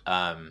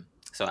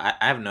 So I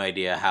have no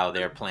idea how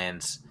their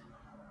plans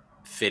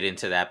fit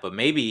into that, but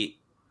maybe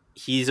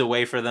he's a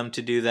way for them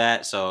to do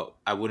that, so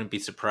I wouldn't be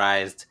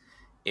surprised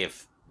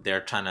if they're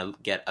trying to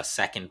get a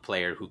second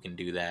player who can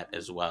do that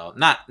as well.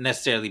 Not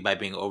necessarily by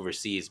being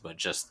overseas, but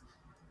just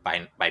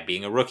by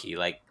being a rookie,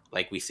 like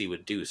we see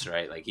with Deuce,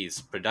 right? Like,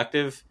 he's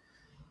productive.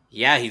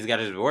 Yeah, he's got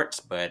his warts,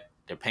 but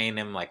they're paying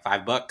him like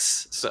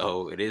 $5,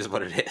 so it is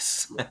what it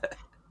is.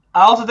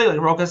 I also think like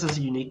Rokas is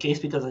a unique case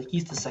because like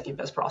he's the second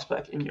best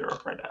prospect in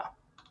Europe right now,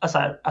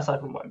 aside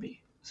from Wemby.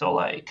 So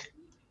like.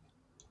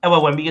 And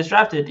when Wemby gets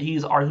drafted,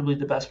 he's arguably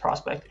the best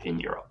prospect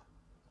in Europe,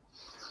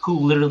 who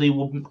literally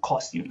will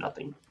cost you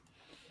nothing,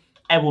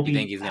 and will be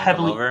think he's gonna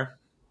heavily. Come over?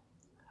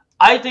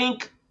 I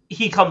think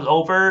he comes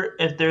over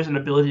if there's an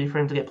ability for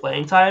him to get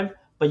playing time,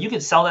 but you can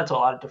sell that to a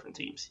lot of different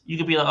teams. You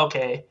could be like,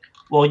 okay,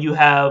 well, you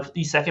have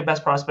the second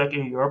best prospect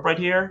in Europe right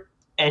here,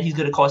 and he's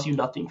going to cost you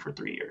nothing for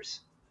 3 years.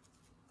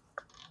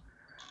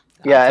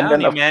 Yeah, and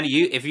then man,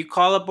 if you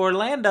call up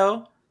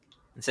Orlando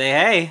and say,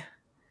 hey.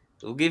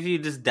 We'll give you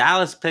this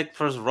Dallas pick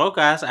for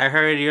Rokas. I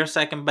heard your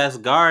second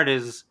best guard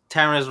is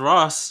Terrence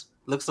Ross.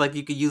 Looks like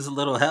you could use a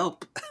little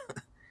help.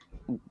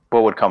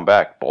 What would come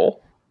back?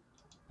 Bull?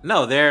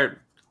 No,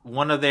 they're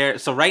one of their.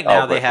 So right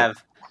now they but-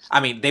 have. I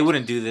mean, they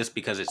wouldn't do this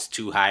because it's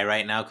too high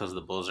right now because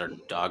the Bulls are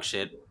dog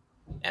shit,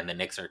 and the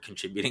Knicks are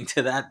contributing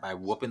to that by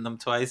whooping them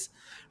twice.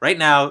 Right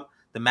now,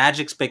 the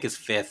Magic's pick is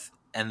 5th,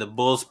 and the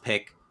Bulls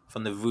pick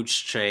from the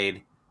Vooch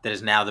trade that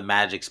is now the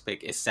Magic's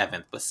pick is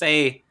 7th. But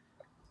say,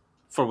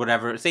 for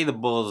whatever, say the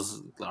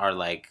Bulls are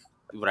like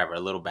whatever a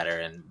little better,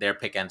 and their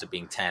pick ends up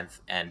being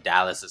 10th, and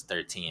Dallas is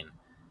 13,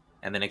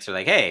 and the Knicks are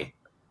like, hey,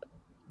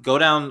 go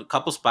down a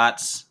couple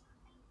spots,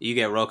 you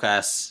get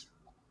Rokas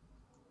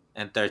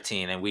and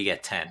 13, and we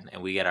get 10,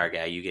 and we get our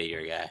guy, you get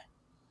your guy.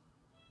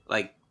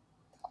 Like,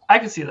 I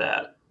can see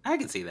that. I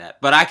can see that.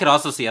 But I could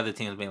also see other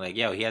teams being like,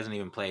 yo, he hasn't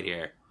even played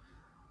here.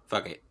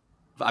 Fuck it.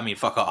 I mean,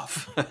 fuck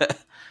off.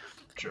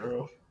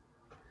 True.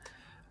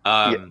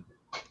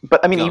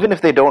 But I mean, even if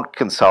they don't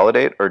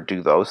consolidate or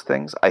do those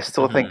things, I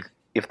still think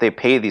if they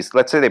pay these,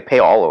 let's say they pay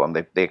all of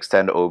them, they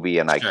extend OB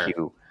and IQ,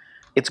 Sure.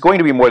 it's going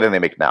to be more than they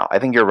make now. I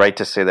think you're right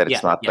to say that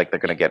it's not like they're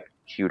going to get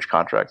huge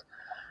contracts.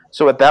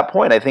 So at that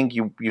point, I think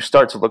you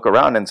start to look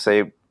around and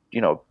say,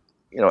 and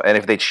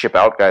if they ship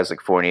out guys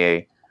like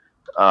Fournier,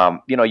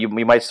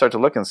 you might start to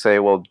look and say,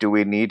 well, do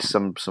we need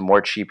some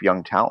more cheap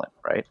young talent,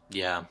 right?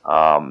 Yeah.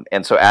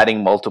 And so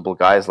adding multiple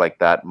guys like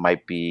that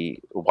might be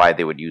why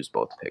they would use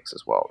both picks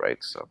as well, right?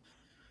 So.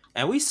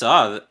 And we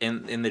saw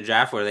in the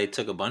draft where they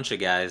took a bunch of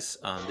guys,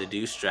 the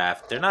Deuce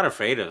draft, they're not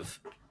afraid of.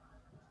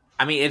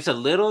 I mean, it's a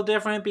little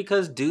different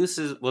because Deuce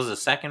was a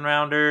second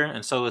rounder,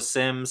 and so was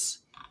Sims.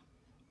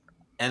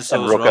 And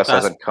so was Rokas Rokas.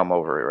 hasn't come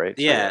over, right?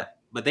 Yeah,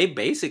 but they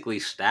basically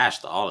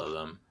stashed all of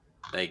them.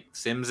 Like,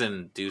 Sims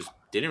and Deuce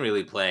didn't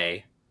really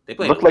play. They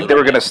played. Looked like they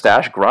were going to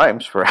stash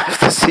Grimes for half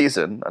the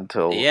season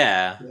until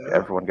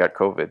everyone got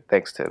COVID.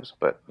 Thanks, Tibbs.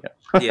 But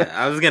yeah,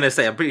 I was going to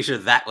say, I'm pretty sure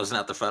that was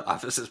not the front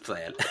office's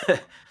plan.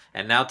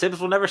 And now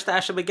Tibbs will never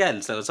stash him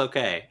again, so it's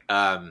okay.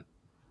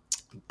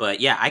 But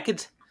yeah, I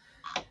could.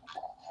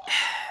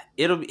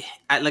 It'll be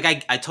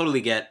I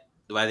totally get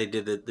why they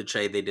did the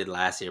trade they did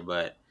last year,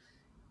 but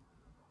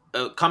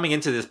coming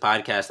into this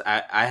podcast,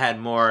 I had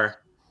more.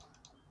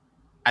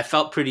 I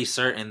felt pretty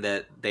certain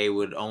that they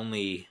would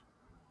only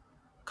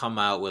come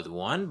out with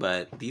one,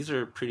 but these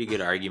are pretty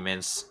good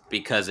arguments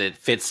because it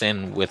fits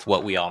in with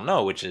what we all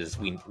know, which is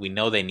we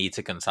know they need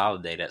to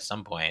consolidate at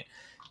some point,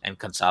 and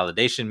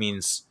consolidation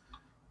means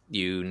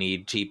you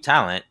need cheap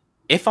talent,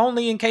 if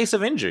only in case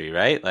of injury,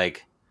 right?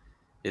 Like,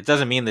 it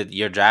doesn't mean that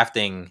you're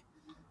drafting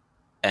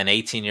an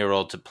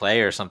 18-year-old to play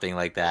or something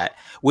like that,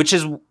 which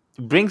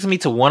brings me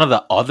to one of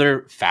the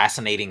other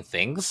fascinating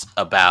things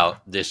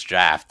about this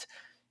draft.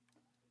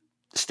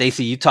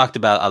 Stacy, you talked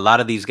about a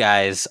lot of these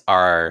guys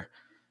are,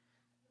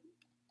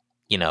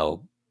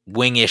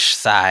 wingish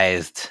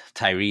sized.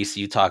 Tyrese,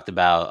 you talked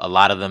about a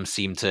lot of them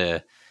seem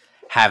to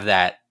have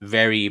that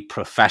very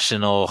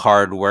professional,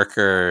 hard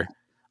worker.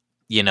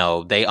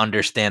 They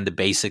understand the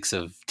basics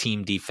of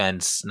team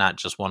defense, not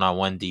just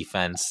one-on-one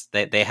defense.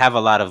 They have a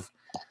lot of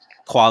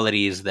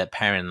qualities that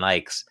Perrin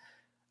likes.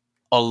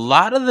 A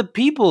lot of the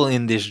people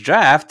in this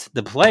draft,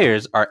 the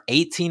players, are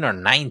 18 or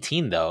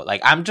 19, though.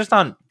 Like, I'm just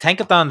on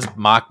Tankathon's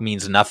mock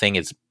means nothing.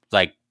 It's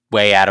like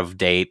way out of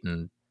date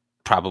and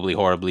probably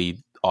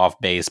horribly off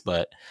base,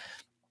 but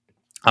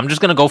I'm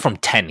just gonna go from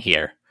 10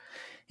 here.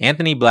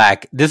 Anthony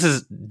Black. This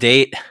is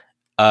date.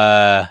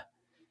 They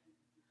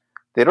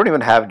don't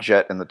even have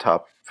Jet in the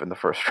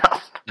first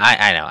round.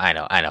 I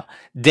know.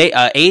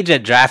 Age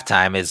at draft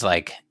time is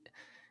like.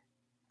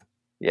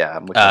 Yeah.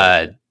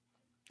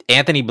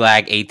 Anthony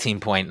Black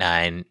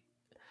 18.9,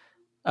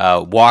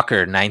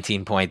 Walker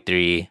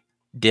 19.3,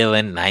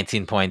 Dylan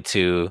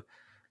 19.2,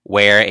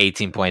 Ware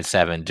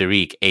 18.7,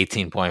 Derek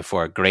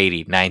 18.4,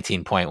 Grady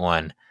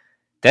 19.1,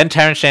 then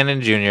Terrence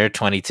Shannon Jr.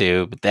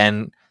 22, but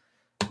then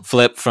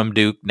Flip from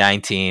Duke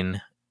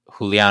 19,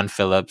 Julian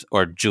Phillips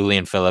or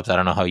Julian Phillips, I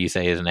don't know how you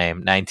say his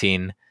name,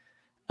 19,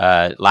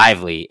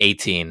 Lively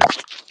 18,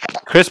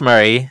 Chris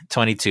Murray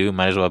 22,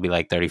 might as well be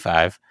like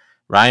 35,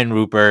 Ryan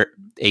Rupert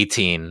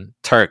 18,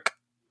 Turk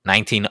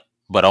 19,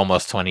 but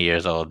almost 20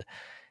 years old.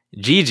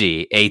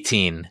 Gigi,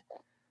 18.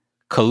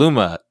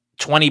 Kaluma,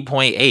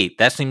 20.8.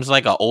 That seems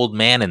like an old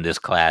man in this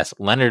class.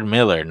 Leonard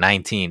Miller,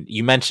 19.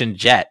 You mentioned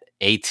Jet,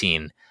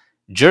 18.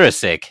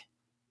 Jurasic,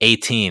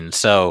 18.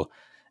 So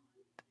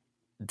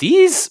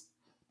if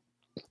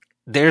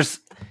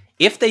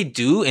they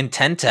do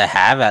intend to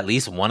have at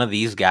least one of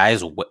these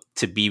guys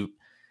to be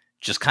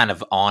just kind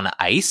of on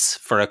ice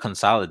for a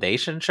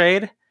consolidation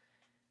trade,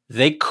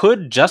 they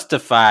could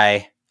justify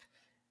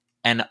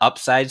an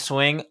upside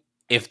swing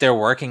if they're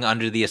working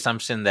under the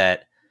assumption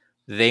that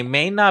they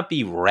may not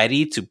be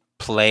ready to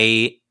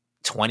play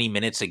 20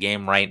 minutes a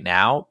game right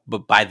now,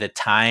 but by the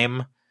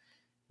time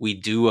we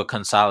do a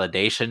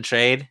consolidation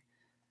trade,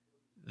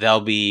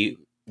 they'll be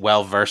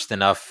well versed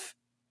enough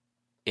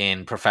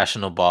in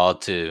professional ball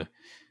to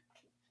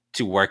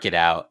work it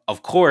out.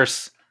 Of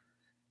course,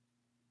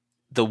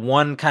 the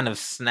one kind of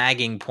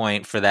snagging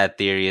point for that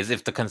theory is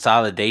if the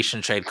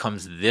consolidation trade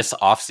comes this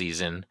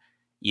offseason,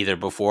 either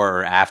before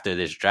or after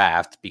this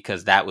draft,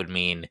 because that would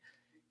mean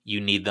you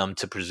need them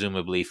to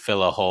presumably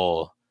fill a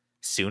hole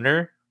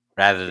sooner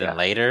rather than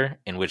later,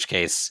 in which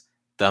case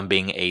them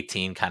being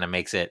 18 kind of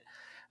makes it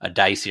a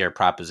dicier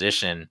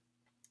proposition.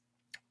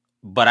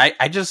 But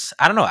I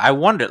don't know. I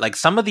wonder, like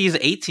some of these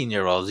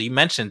 18-year-olds, you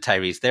mentioned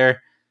Tyrese,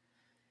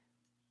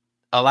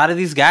 a lot of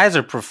these guys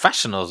are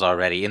professionals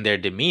already in their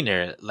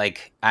demeanor.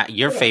 Like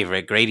your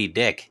favorite, Grady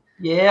Dick.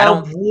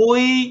 Yeah,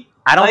 boy.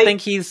 I don't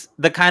think he's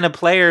the kind of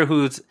player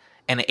who's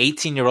an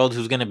 18-year-old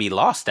who's going to be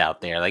lost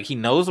out there. Like he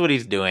knows what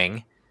he's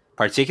doing,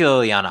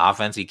 particularly on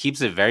offense. He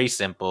keeps it very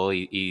simple.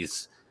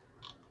 He's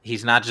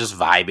not just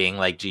vibing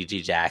like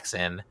G.G.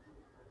 Jackson.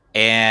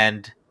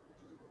 And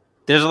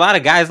there's a lot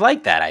of guys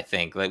like that, I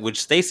think, like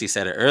which Stacy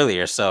said it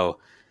earlier. So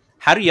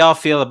how do y'all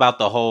feel about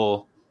the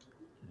whole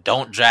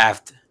don't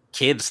draft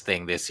kids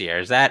thing this year?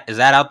 Is that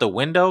out the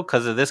window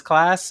because of this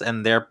class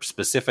and their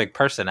specific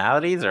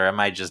personalities, or am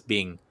I just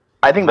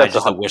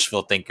a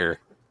wishful thinker?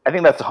 I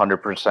think that's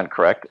 100%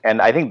 correct,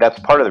 and I think that's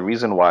part of the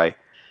reason why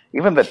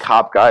even the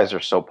top guys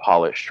are so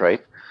polished,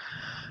 right?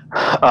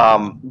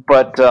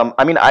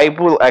 I mean, I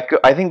will echo.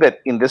 I think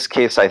that in this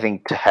case, I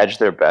think to hedge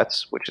their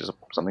bets, which is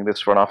something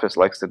this front office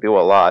likes to do a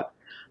lot,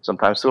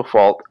 sometimes to a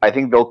fault, I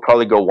think they'll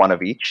probably go one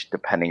of each,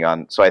 depending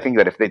on. So I think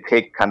that if they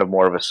take kind of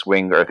more of a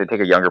swing, or if they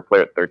take a younger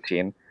player at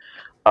 13,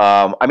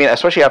 I mean,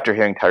 especially after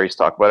hearing Tyrese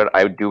talk about it,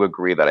 I do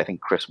agree that I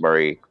think Chris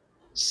Murray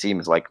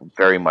seems like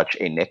very much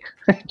a Nick,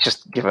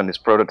 just given his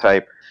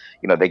prototype.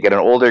 You know, they get an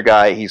older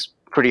guy. He's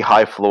pretty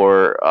high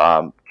floor,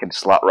 can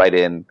slot right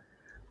in.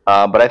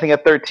 But I think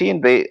at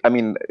 13,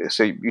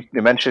 so you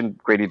mentioned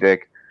Grady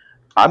Dick.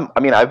 I've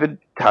been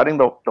touting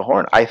the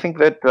horn. I think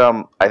that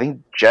I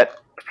think Jet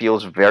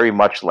feels very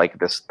much like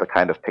the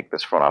kind of pick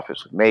this front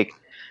office would make.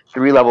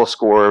 3-level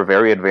scorer,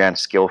 very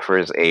advanced skill for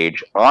his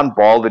age. On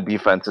ball, the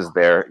defense is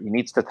there. He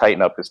needs to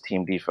tighten up his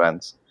team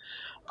defense.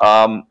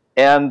 Maybe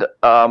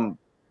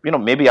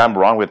I'm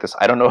wrong with this.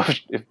 I don't know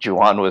if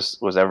Juwan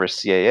was ever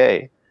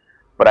CAA.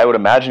 But I would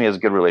imagine he has a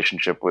good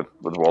relationship with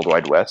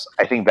Worldwide Wes.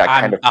 I think that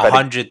I'm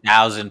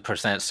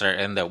 100,000%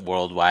 certain that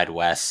Worldwide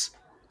Wes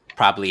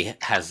probably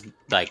has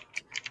like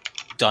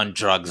done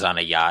drugs on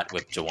a yacht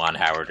with Juwan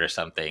Howard or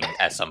something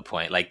at some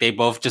point. Like they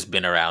both just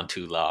been around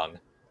too long.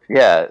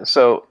 Yeah.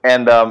 So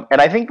and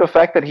I think the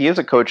fact that he is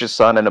a coach's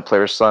son and a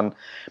player's son,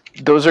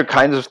 those are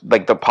kinds of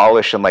like the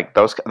polish and like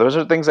those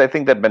are things I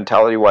think that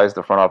mentality wise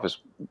the front office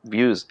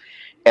views.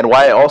 And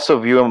why I also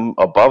view him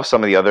above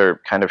some of the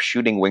other kind of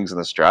shooting wings in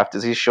this draft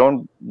is he's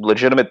shown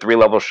legitimate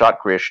 3-level shot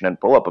creation and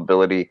pull-up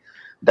ability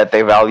that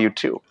they value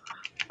too.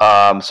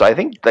 So I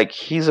think like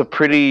he's a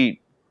pretty.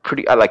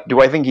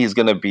 Do I think he's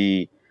going to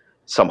be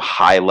some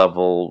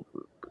high-level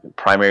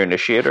primary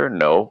initiator?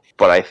 No,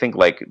 but I think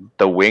like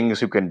the wings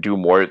who can do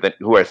more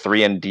who are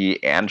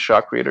 3-and-D and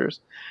shot creators,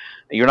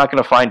 you're not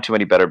going to find too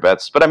many better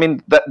bets. But I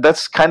mean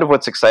that's kind of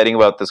what's exciting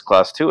about this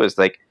class too is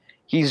like.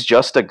 He's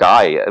just a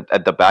guy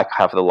at the back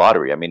half of the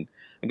lottery. I mean,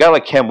 a guy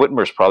like Cam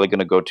Whitmer is probably going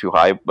to go too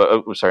high,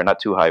 but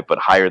not too high, but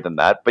higher than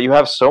that. But you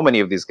have so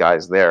many of these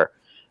guys there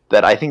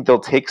that I think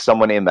they'll take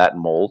someone in that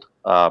mold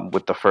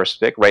with the first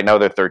pick. Right now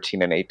they're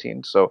 13 and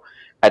 18. So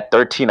at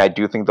 13, I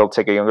do think they'll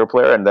take a younger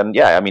player. And then,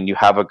 you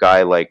have a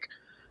guy like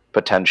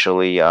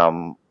potentially,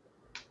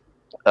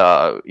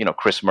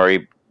 Chris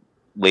Murray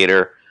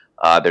later.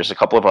 There's a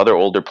couple of other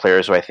older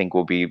players who I think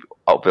will be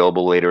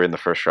available later in the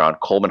first round.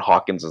 Coleman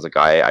Hawkins is a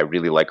guy I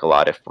really like a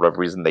lot. If for whatever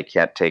reason they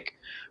can't take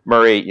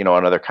Murray,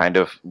 another kind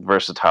of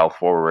versatile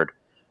forward.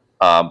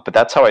 But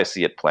that's how I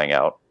see it playing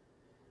out.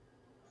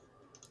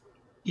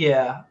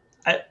 Yeah,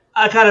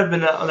 I kind of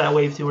been on that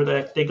wave too,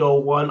 where they go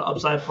one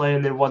upside play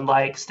and then one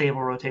like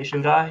stable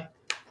rotation guy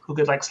who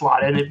could like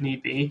slot in if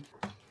need be.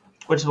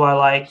 Which is why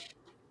like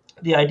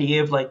the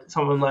idea of like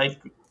someone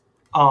like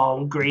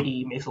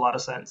Grady makes a lot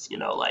of sense.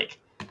 Like.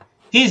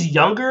 He's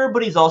younger,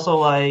 but he's also,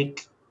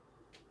 like,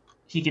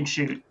 he can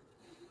shoot.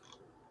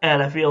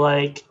 And I feel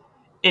like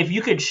if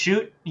you could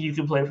shoot, you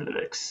can play for the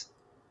Knicks.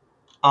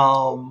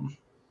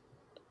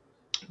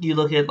 You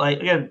look at,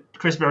 like, again,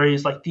 Chris Murray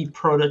is, like, the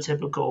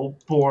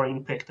prototypical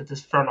boring pick that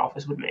this front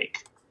office would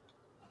make.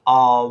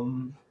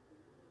 I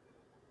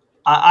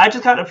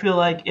just kind of feel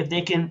like if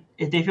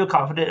they feel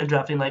confident in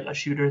drafting, like, a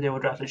shooter, they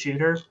would draft a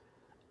shooter.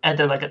 And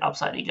then, like, an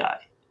upsidey guy.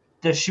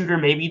 The shooter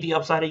may be the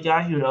upsidey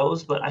guy, who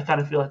knows, but I kind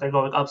of feel like they're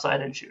going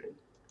upside and shooting.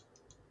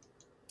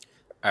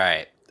 All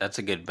right, that's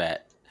a good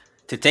bet.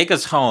 To take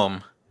us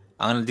home,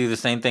 I'm going to do the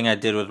same thing I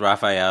did with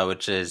Raphael,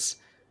 which is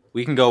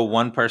we can go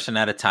one person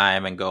at a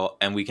time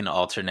and we can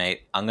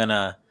alternate. I'm going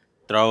to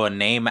throw a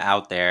name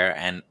out there,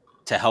 and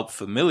to help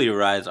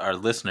familiarize our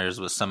listeners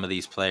with some of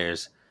these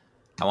players,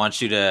 I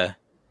want you to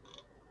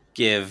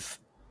give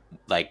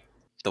like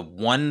the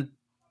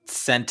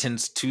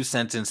 1-sentence,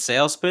 2-sentence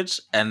sales pitch,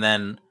 and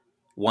then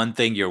one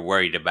thing you're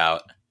worried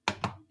about.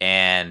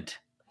 And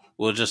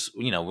we'll just,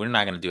 we're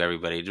not going to do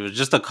everybody. It was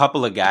just a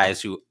couple of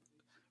guys who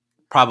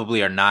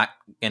probably are not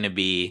going to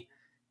be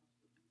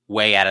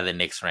way out of the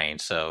Knicks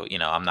range. So,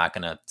 I'm not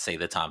going to say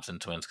the Thompson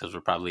twins because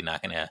we're probably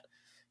not going to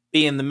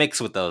be in the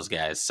mix with those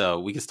guys. So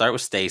we can start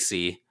with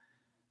Stacy.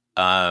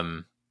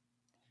 How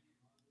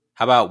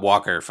about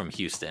Walker from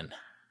Houston?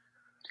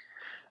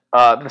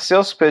 The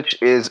sales pitch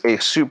is a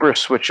super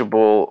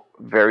switchable,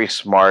 very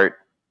smart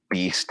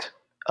beast,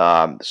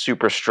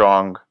 super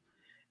strong,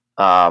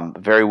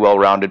 very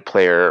well-rounded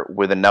player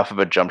with enough of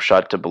a jump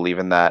shot to believe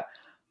in that.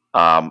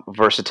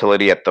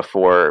 Versatility at the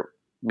 4.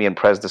 Me and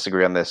Prez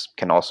disagree on this.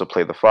 Can also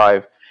play the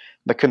 5.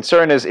 The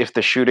concern is if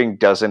the shooting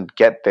doesn't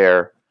get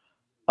there,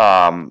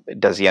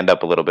 does he end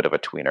up a little bit of a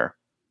tweener?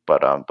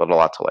 But a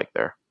lot to like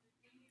there.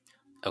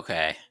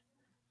 Okay.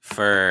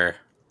 For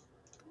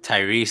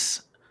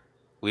Tyrese,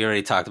 we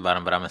already talked about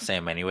him, but I'm going to say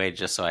him anyway,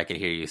 just so I could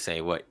hear you say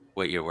what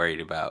you're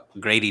worried about.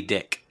 Grady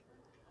Dick.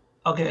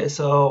 Okay,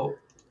 so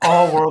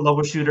all-world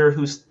level shooter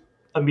who's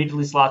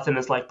immediately slots in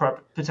as like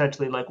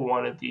potentially like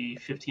one of the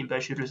 15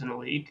 best shooters in the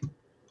league.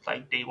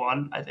 Like day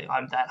one, I think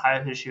I'm that high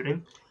on his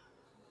shooting.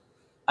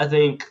 I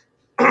think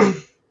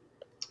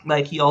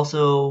like he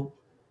also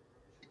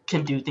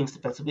can do things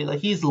defensively.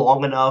 Like he's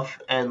long enough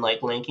and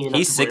like lanky enough.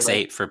 He's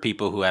 6'8" for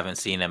people who haven't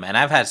seen him, and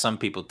I've had some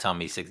people tell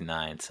me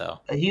 6'9".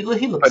 So he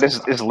looks. But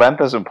is length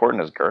as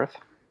important as girth?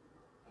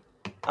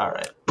 All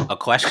right. A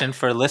question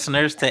for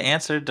listeners to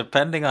answer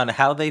depending on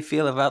how they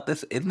feel about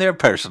this in their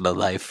personal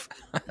life.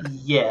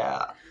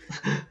 Yeah.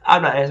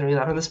 I'm not answering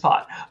that on the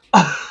spot.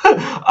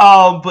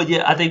 But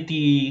yeah, I think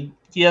he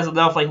has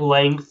enough like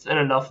length and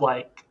enough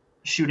like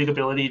shooting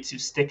ability to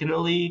stick in the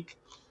league.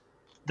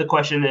 The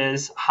question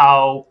is,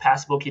 how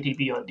passable can he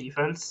be on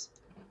defense?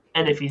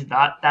 And if he's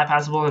not that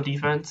passable on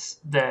defense,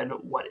 then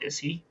what is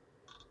he?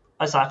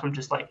 Aside from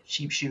just like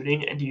cheap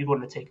shooting, and do you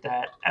want to take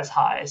that as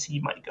high as he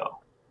might go?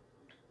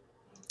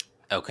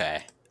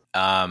 Okay.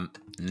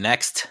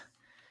 Next,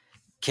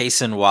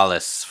 Cason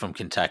Wallace from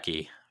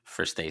Kentucky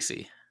for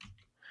Stacy.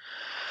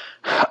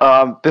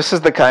 This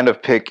is the kind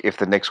of pick, if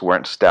the Knicks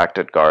weren't stacked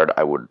at guard,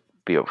 I would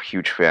be a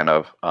huge fan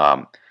of.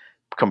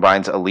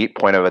 Combines elite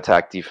point of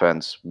attack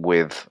defense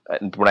with,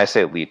 when I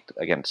say elite,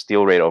 again,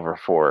 steal rate over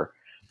 4.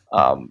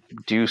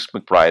 Deuce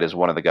McBride is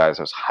one of the guys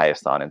I was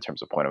highest on in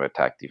terms of point of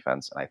attack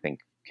defense, and I think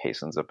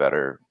Cason's a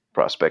better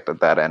prospect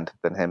at that end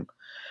than him.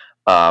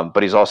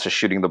 But he's also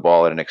shooting the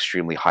ball at an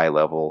extremely high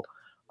level.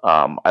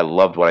 I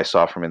loved what I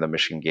saw from him in the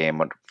Michigan game,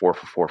 went 4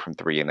 for 4 from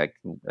 3 in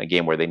a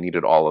game where they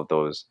needed all of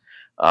those.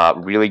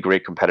 Really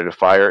great competitive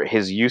fire.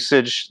 His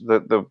usage,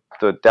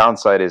 the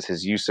downside is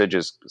his usage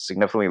is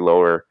significantly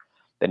lower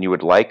than you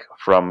would like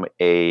from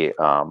a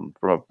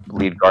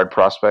lead guard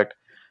prospect.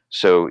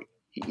 So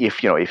if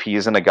he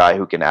isn't a guy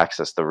who can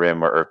access the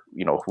rim or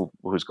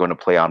who's going to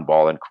play on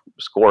ball and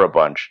score a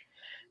bunch,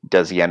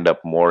 does he end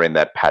up more in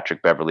that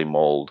Patrick Beverly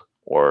mold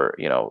or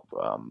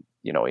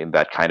in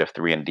that kind of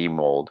 3-and-D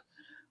mold?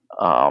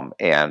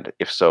 And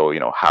if so,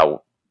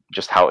 how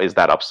is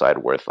that upside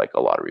worth like a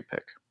lottery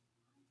pick?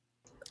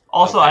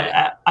 Also,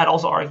 Okay. I'd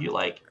also argue,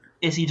 like,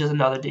 is he just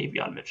another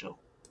Davion Mitchell?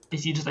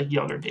 Is he just like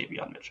younger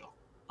Davion Mitchell?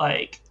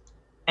 Like,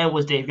 and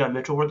was Davion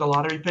Mitchell worth a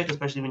lottery pick,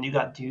 especially when you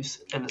got Deuce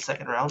in the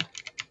second round?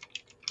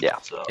 Yeah,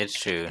 So It's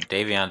true.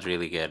 Davion's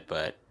really good,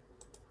 but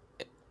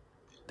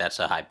that's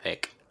a high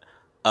pick.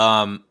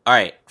 All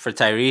right, for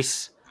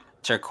Tyrese,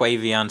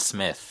 Terquavion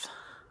Smith.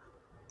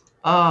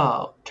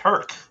 Oh,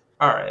 Turk.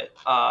 All right.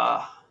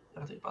 I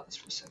gotta think about this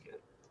for a second.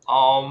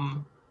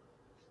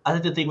 I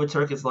think the thing with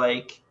Turk is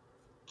like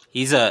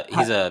He's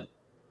a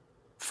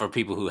for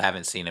people who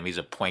haven't seen him, he's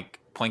a point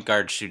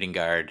guard, shooting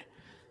guard,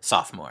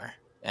 sophomore,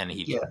 and and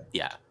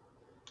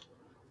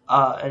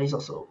he's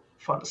also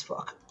fun as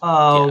fuck.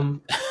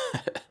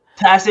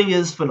 Passing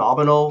is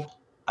phenomenal.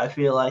 I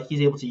feel like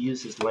he's able to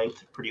use his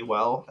length pretty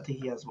well. I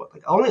think he has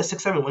only a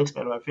 6'7"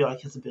 wingspan, but I feel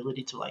like his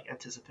ability to like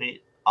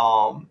anticipate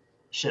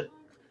shit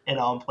in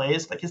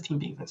plays, like his team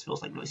defense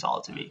feels like really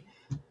solid to me.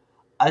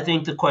 I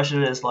think the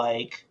question is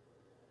like,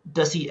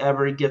 does he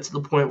ever get to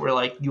the point where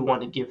like you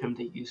want to give him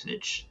the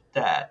usage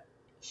that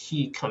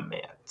he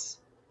commands?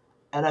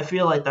 And I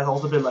feel like that's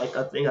also been like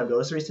a thing I've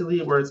noticed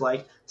recently, where it's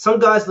like some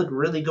guys look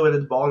really good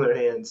with the ball in their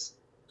hands.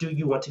 Do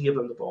you want to give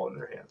them the ball in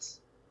their hands?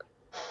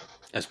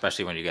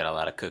 especially when you got a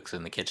lot of cooks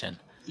in the kitchen.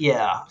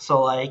 Yeah.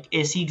 So like,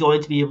 is he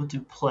going to be able to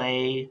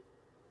play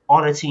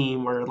on a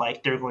team where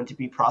like they're going to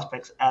be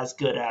prospects as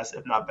good as,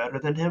 if not better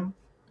than him?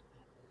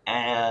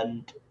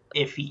 And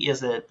if he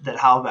isn't, then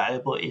how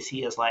valuable is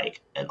he as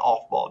like an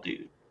off-ball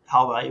dude?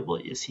 How valuable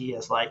is he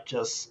as like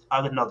just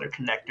another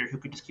connector who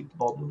could just keep the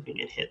ball moving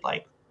and hit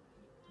like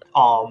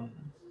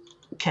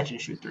catch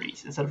and shoot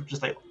threes instead of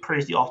just like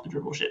crazy off the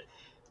dribble shit?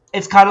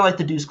 It's kind of like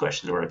the Deuce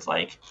question, where it's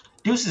like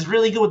Deuce is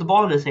really good with the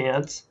ball in his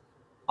hands.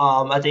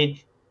 I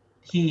think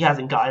he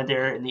hasn't gotten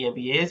there in the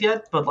NBA as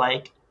yet, but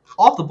like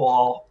off the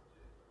ball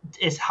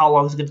is how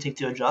long it's going to take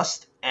to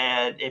adjust.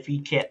 And if he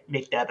can't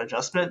make that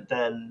adjustment,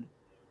 then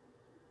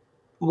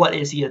what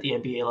is he at the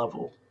NBA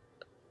level?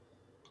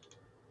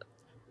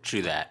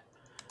 True that.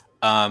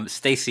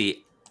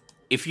 Stacy,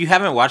 if you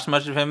haven't watched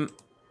much of him,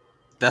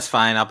 that's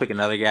fine. I'll pick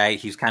another guy.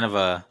 He's kind of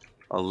a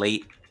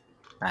late.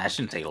 I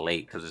shouldn't say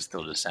late because it's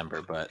still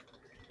December, but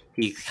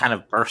he kind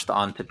of burst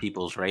onto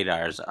people's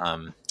radars.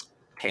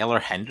 Taylor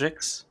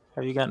Hendricks.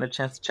 Have you gotten a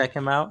chance to check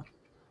him out?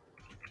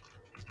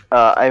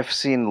 I've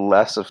seen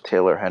less of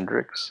Taylor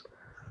Hendricks.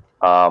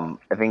 I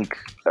think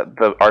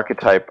the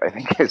archetype, I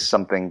think, is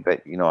something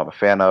that I'm a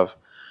fan of.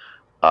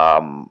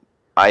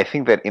 I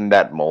think that in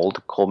that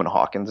mold, Coleman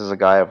Hawkins is a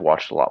guy I've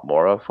watched a lot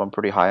more of. Who I'm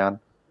pretty high on,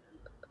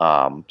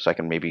 so I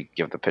can maybe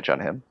give the pitch on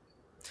him.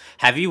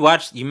 Have you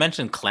watched? You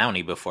mentioned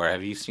Clowney before.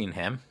 Have you seen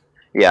him?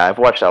 Yeah, I've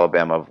watched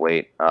Alabama of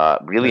late.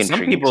 Really Some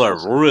intriguing. people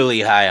are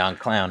really high on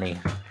Clowney.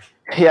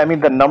 Yeah, I mean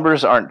the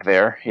numbers aren't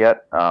there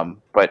yet,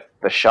 but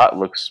the shot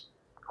looks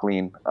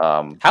clean.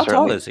 How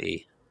tall is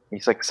he?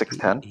 He's like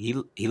 6'10".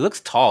 He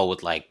looks tall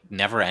with like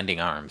never-ending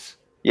arms.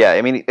 Yeah,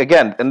 I mean,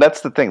 again, and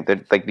that's the thing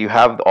that like you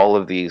have all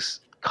of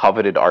these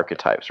coveted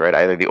archetypes, right?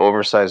 Either the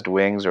oversized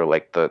wings or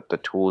like the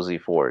toolsy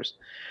fours.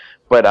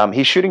 But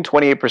he's shooting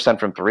 28%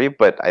 from three.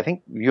 But I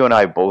think you and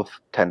I both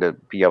tend to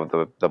be of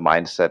the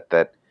mindset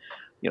that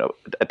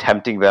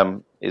attempting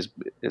them is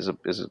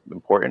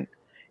important.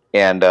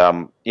 And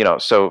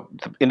so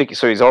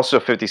he's also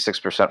a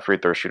 56% free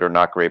throw shooter,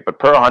 not great, but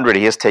per 100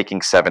 he is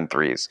taking 7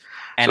 threes.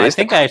 And so I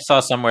think I saw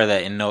somewhere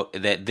that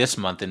that this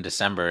month in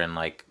December, and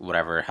like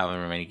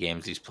however many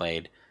games he's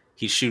played,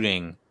 he's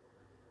shooting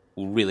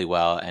really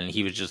well, and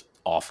he was just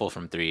awful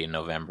from three in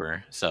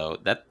November. So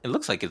that it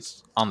looks like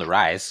it's on the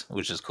rise,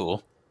 which is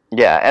cool.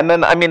 Yeah, and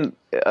then I mean,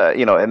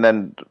 and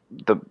then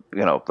the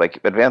like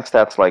advanced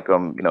stats like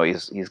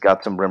he's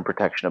got some rim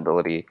protection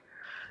ability.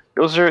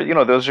 Those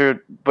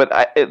are. But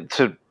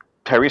to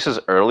Tyrese's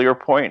earlier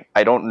point,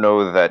 I don't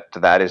know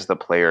that is the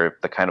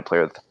kind of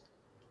player that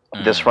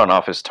this front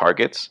office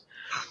targets.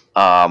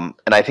 And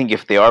I think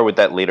if they are with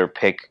that later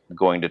pick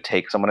going to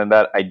take someone in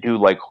that, I do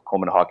like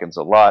Coleman Hawkins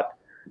a lot.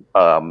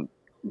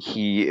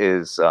 He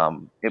is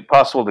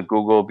impossible to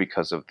Google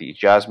because of the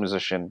jazz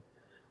musician,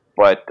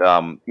 but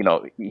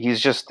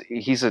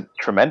he's a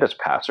tremendous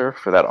passer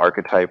for that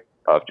archetype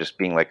of just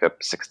being like a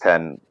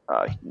 6'10",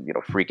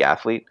 freak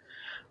athlete.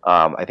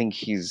 I think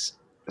his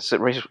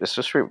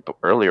assist rate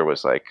earlier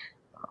was like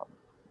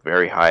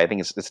very high. I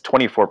think it's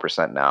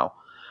 24% now.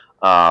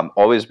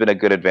 Always been a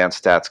good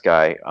advanced stats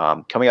guy.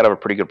 Coming out of a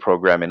pretty good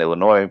program in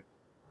Illinois,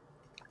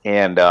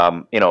 and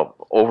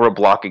over a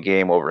block a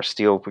game, over a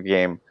steal per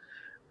game,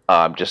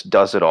 just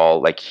does it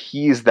all. Like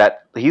he's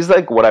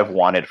like what I've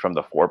wanted from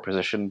the 4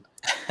 position,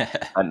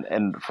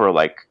 and for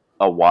like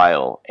a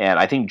while. And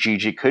I think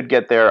Gigi could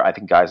get there. I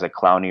think guys like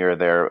Clowney are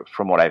there.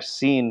 From what I've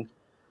seen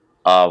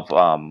of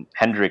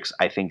Hendricks,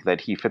 I think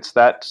that he fits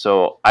that.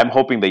 So I'm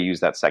hoping they use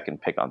that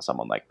second pick on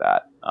someone like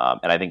that.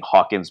 And I think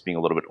Hawkins being a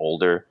little bit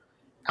older,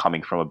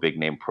 coming from a big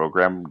name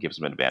program, gives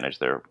him an advantage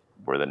there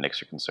where the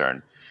Knicks are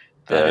concerned.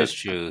 That is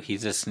true.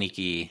 He's a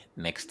sneaky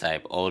Knicks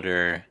type.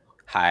 Older,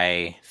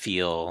 high,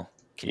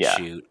 can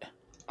shoot.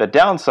 The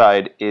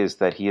downside is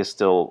that he is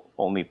still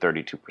only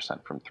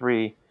 32% from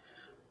three.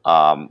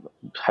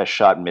 Has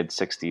shot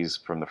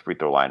mid-60s from the free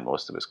throw line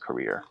most of his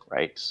career,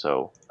 right?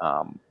 So,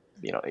 a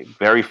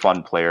very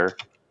fun player,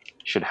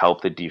 should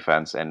help the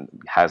defense and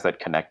has that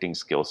connecting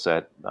skill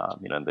set,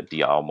 in the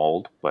Diallo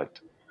mold. But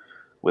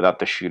without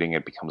the shooting,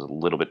 it becomes a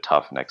little bit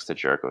tough next to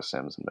Jericho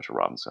Sims and Mitchell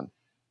Robinson.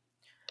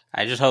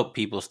 I just hope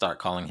people start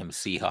calling him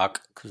Seahawk,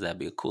 because that'd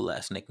be a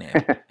cool-ass nickname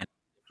and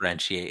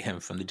differentiate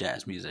him from the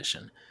jazz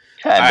musician.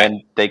 Yeah, and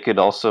then they could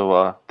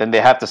also then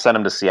they have to send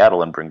him to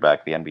Seattle and bring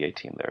back the NBA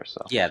team there.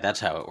 So yeah, that's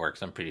how it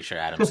works. I'm pretty sure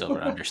Adam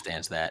Silver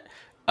understands that.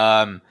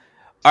 All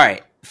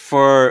right,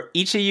 for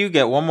each of you,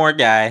 get one more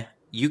guy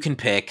you can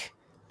pick,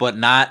 but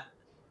not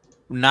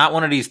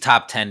one of these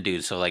top 10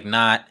 dudes. So like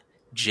not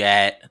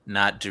Jet,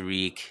 not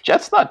Derek.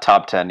 Jet's not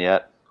top 10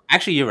 yet.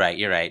 Actually, you're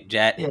right.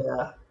 Jet.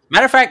 Yeah.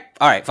 Matter of fact,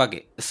 all right, fuck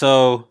it.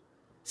 So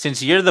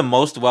since you're the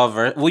most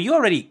well-versed, well, you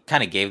already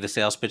kind of gave the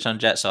sales pitch on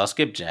Jet, so I'll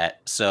skip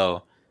Jet.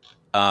 So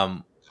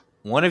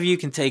one of you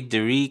can take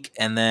Derek,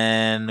 and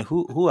then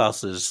who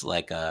else is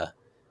like a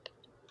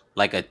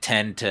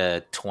 10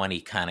 to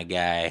 20 kind of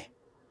guy?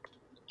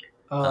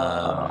 He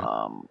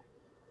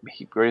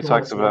already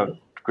talks about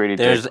Grady.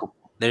 There's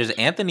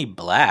Anthony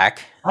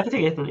Black. I can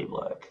take Anthony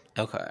Black.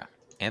 Okay,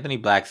 Anthony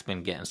Black's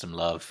been getting some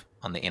love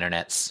on the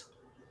internets.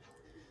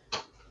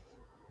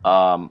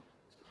 I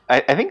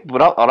think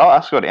what I'll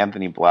ask about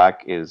Anthony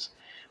Black is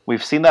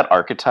we've seen that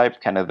archetype,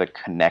 kind of the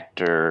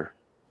connector,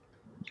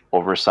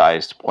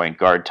 oversized point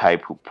guard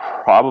type who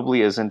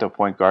probably isn't a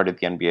point guard at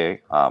the NBA.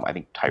 I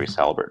think Tyrese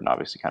Halliburton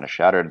obviously kind of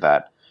shattered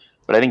that,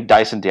 but I think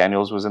Dyson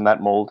Daniels was in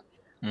that mold.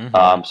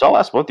 Mm-hmm. So I'll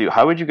ask both of you,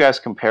 how would you guys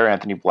compare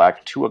Anthony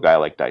Black to a guy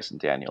like Dyson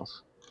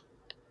Daniels?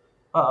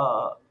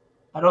 I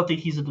don't think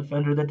he's a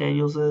defender that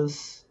Daniels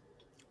is,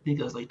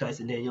 because like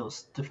Dyson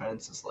Daniels'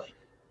 defense is like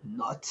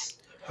nuts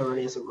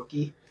already as a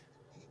rookie.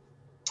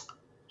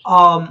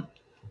 I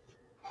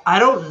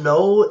don't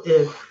know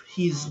if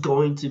he's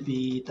going to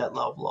be that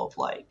level of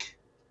like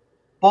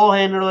ball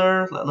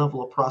handler, that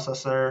level of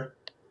processor.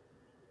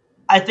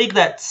 I think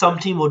that some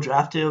team will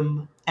draft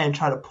him and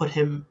try to put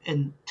him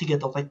in to get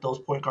those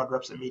point guard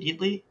reps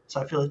immediately. So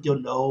I feel like you'll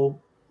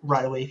know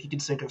right away if he can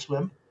sink or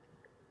swim.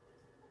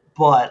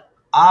 But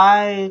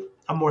I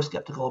I'm more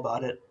skeptical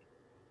about it.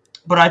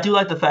 But I do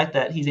like the fact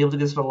that he's able to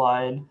get to the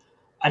line.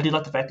 I do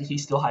like the fact that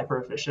he's still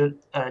hyper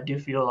efficient, and I do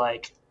feel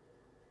like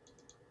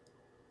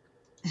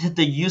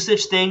the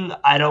usage thing,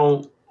 I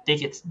don't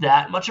think it's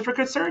that much of a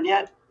concern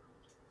yet.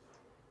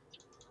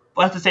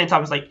 But at the same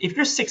time, it's like if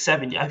you're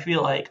 6'7", I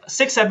feel like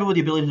 6'7" with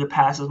the ability to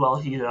pass as well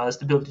as he does,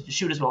 the ability to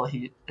shoot as well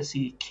as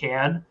he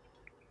can,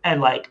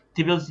 and like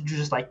the ability to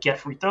just like get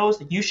free throws,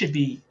 like, you should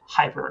be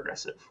hyper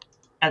aggressive.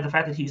 And the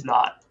fact that he's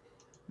not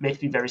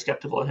makes me very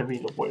skeptical of him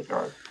being a point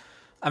guard.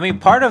 I mean,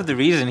 part of the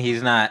reason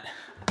he's not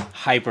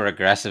hyper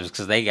aggressive is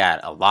because they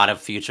got a lot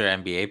of future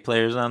NBA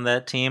players on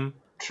that team.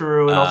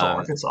 True, and also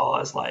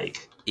Arkansas is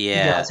like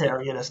yeah,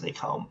 egalitarian as they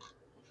come.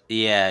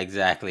 Yeah,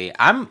 exactly.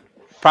 I'm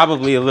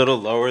probably a little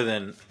lower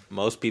than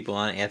most people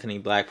on Anthony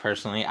Black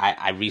personally.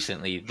 I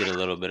recently did a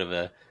little bit of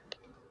a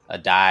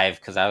dive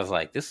because I was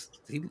like,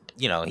 he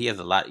has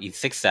a lot. He's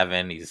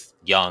 6'7", he's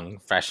young,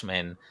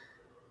 freshman,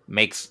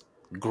 makes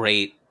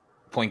great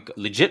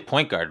legit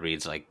point guard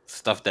reads, like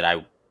stuff that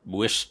I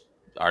wish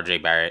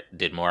RJ Barrett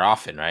did more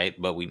often, right?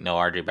 But we know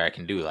RJ Barrett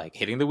can do, like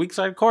hitting the weak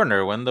side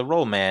corner when the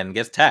roll man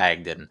gets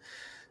tagged and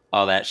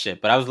all that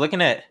shit. But I was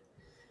looking at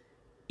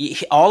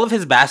all of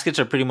his baskets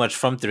are pretty much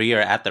from three or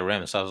at the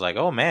rim. So I was like,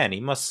 oh man, he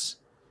must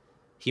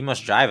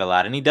drive a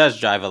lot, and he does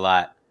drive a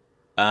lot.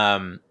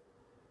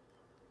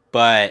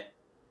 But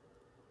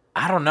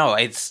I don't know.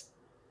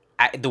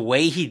 The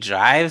way he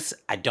drives,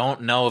 I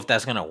don't know if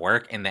that's gonna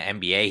work in the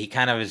NBA. He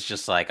kind of is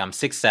just like, I'm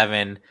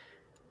 6'7",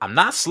 I'm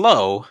not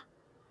slow.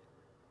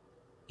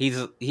 He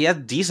has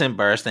decent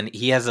burst, and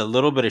he has a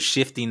little bit of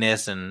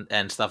shiftiness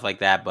and stuff like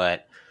that.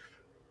 But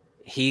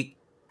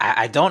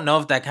I don't know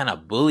if that kind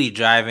of bully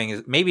driving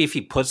is, maybe if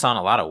he puts on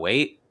a lot of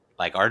weight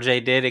like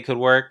RJ did, it could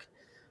work.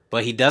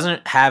 But he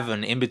doesn't have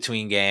an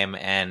in-between game,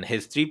 and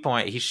his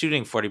 3-point, he's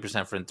shooting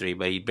 40% from three,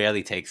 but he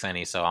barely takes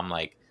any. So I'm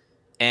like,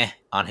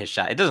 on his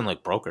shot. It doesn't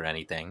look broke or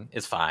anything.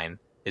 It's fine.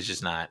 It's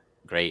just not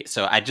great.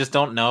 So I just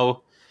don't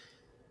know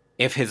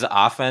if his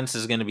offense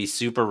is going to be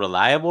super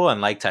reliable.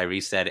 And like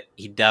Tyrese said,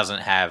 he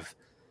doesn't have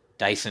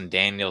Dyson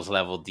Daniels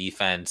level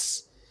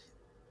defense,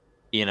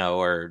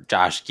 or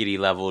Josh Giddey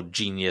level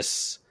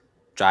genius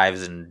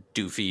drives and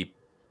doofy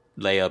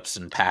layups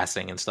and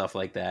passing and stuff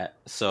like that.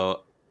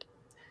 So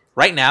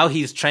right now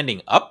he's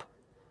trending up,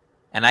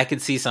 and I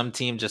could see some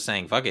team just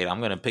saying, fuck it, I'm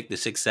going to pick the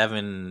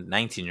 6'7",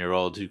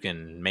 19-year-old who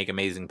can make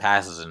amazing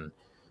passes and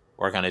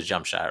work on his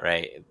jump shot,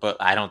 right? But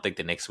I don't think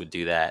the Knicks would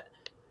do that.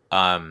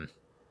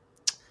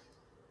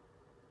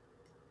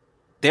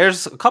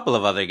 There's a couple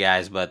of other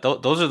guys, but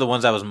those are the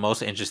ones I was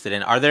most interested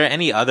in. Are there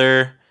any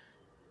other...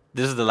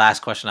 This is the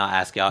last question I'll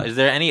ask y'all. Is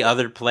there any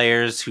other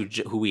players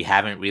who we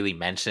haven't really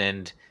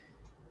mentioned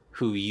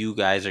who you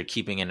guys are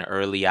keeping an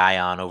early eye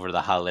on over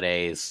the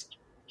holidays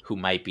who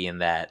might be in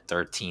that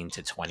 13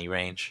 to 20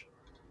 range?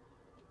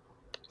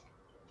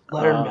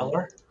 Leonard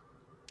Miller.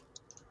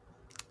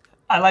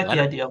 I like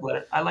the idea of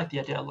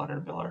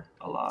Leonard Miller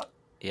a lot.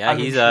 Yeah,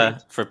 he's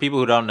for people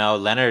who don't know,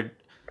 Leonard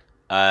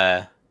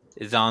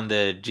is on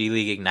the G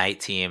League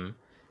Ignite team,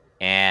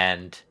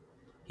 and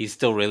he's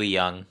still really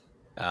young.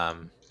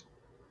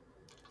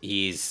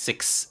 He's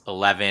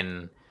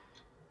 6'11".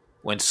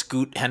 When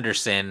Scoot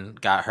Henderson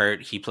got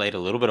hurt, he played a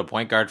little bit of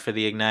point guard for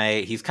the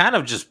Ignite. He's kind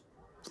of just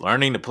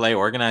learning to play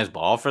organized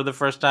ball for the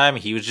first time.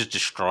 He was just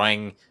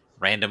destroying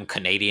random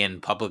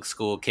Canadian public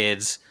school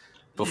kids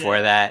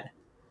before that.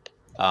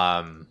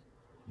 So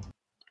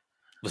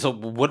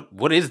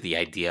what is the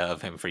idea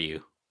of him for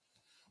you?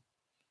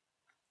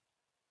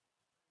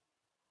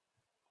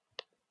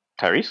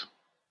 Tyrese?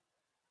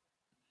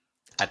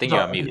 I think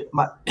you're on mute.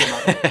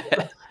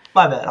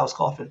 My bad, I was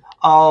coughing.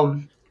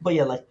 But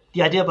yeah, like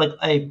the idea of like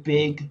a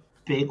big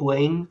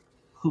wing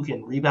who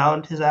can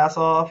rebound his ass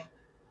off,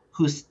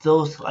 who's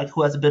still like,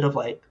 who has a bit of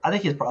like, I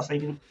think his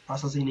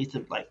processing needs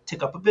to like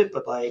tick up a bit,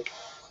 but like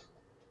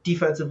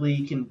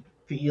defensively can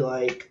be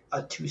like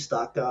a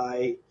 2-stock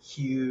guy,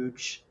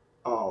 huge,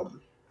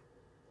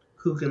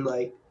 who can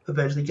like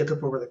eventually get to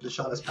the point where like the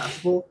shot is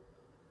passable.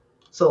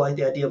 So like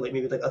the idea of like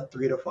maybe like a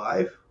 3 to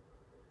 5,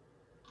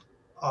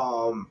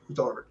 who's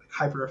all like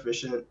hyper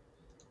efficient.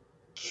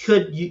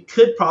 You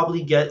could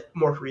probably get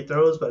more free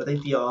throws, but I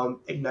think the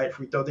Ignite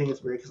free throw thing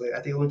is weird because like, I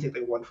think it only take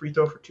like 1 free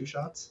throw for 2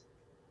 shots.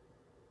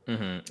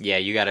 Mm-hmm. Yeah,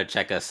 you got to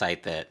check a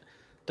site that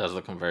does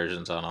the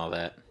conversions on all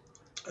that.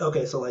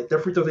 Okay, so like their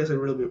free throw things are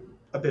really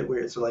a bit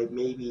weird. So like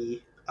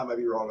maybe I might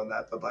be wrong on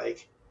that, but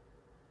like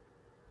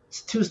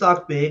it's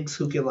 2-stock bigs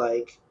who can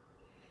like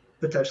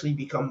potentially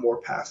become more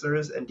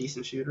passers and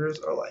decent shooters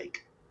are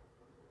like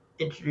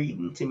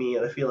intriguing to me,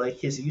 and I feel like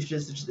his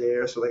usage is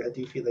there, so like I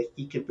do feel like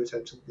he can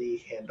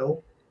potentially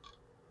handle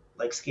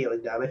like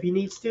scaling down if he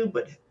needs to,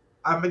 but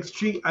I'm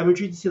intrigued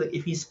to see like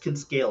if he can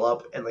scale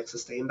up and like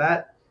sustain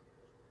that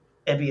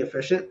and be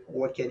efficient.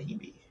 What can he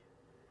be?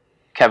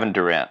 Kevin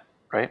Durant,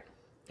 right?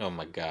 Oh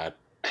my god.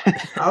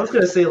 I was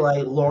gonna say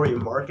like Laurie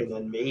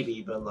Markkinen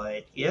maybe, but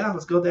like yeah,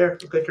 let's go there.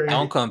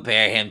 Don't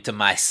compare him to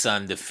my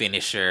son, the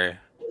finisher.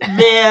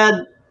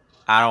 Man,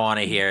 I don't want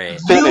to hear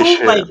it.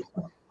 You, like,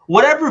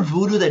 whatever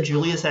voodoo that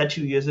Julius had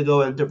 2 years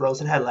ago and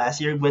DeRozan had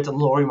last year went to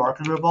Lauri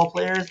Markkanen of all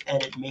players,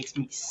 and it makes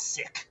me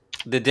sick.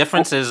 The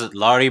difference is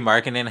Lauri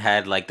Markkanen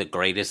had like the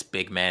greatest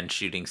big man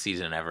shooting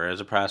season ever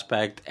as a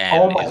prospect,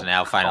 and is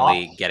now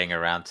finally getting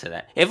around to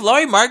that. If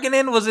Lauri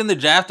Markkanen was in the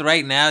draft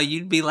right now,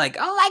 you'd be like,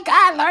 "Oh my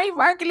God, Lauri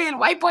Markkanen,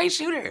 white boy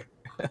shooter."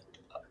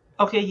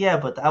 Okay, yeah,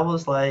 but that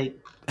was like,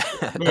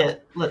 man,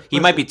 he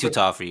might be too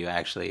tall for you,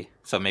 actually.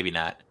 So maybe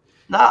not.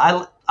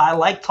 No, I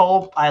like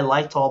tall. I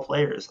like tall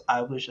players.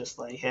 I was just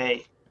like,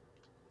 hey,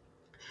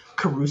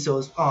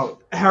 Caruso's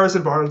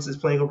Harrison Barnes is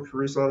playing over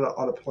Caruso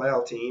on a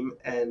playoff team,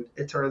 and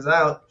it turns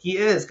out he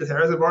is, because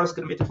Harrison Barnes is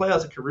going to make the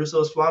playoffs and Caruso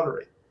is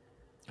floundering.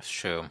 That's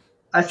true.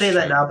 I say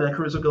that now, but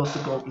Caruso goes to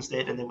Golden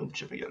State and they win the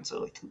chip again.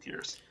 So like, who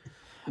cares?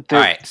 All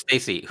right,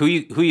 Stacy, who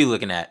you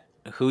looking at?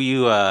 Who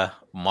you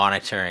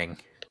monitoring?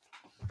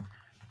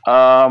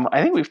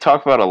 I think we've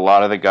talked about a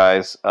lot of the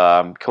guys.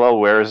 Kel'el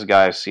Ware is a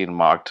guy I've seen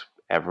mocked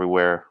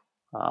everywhere.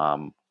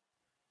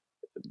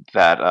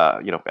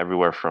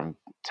 Everywhere from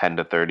 10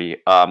 to 30.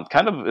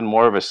 Kind of in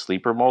more of a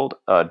sleeper mold.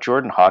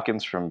 Jordan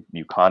Hawkins from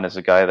UConn is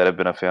a guy that I've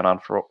been a fan on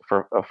for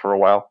a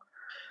while.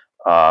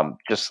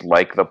 Just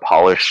like the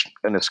polish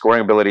and the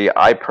scoring ability.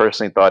 I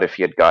personally thought if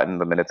he had gotten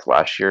the minutes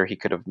last year, he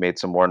could have made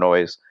some more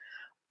noise.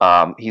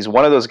 He's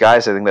one of those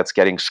guys I think that's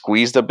getting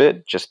squeezed a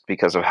bit just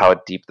because of how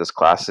deep this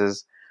class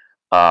is.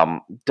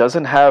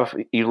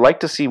 You'd like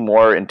to see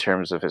more in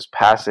terms of his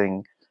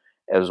passing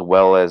as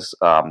well as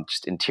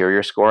just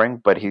interior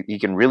scoring, but he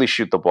can really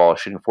shoot the ball,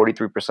 shooting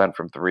 43%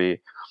 from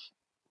three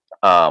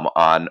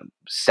on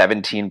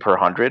 17 per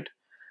 100,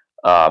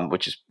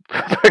 which is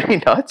pretty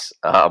nuts.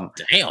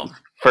 Damn.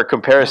 For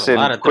comparison,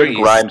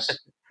 Quentin Grimes,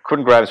 one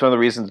of the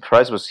reasons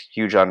Tyrese was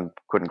huge on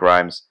Quentin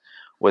Grimes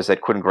was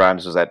that Quentin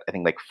Grimes was at, I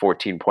think, like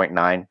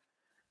 14.9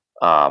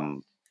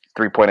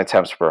 3-point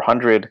attempts per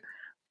 100.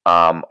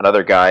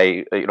 Another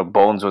guy,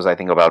 Bones was, I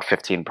think, about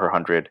 15 per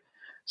 100.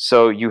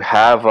 So you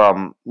have,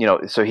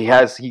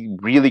 he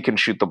really can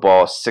shoot the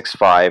ball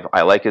 6'5".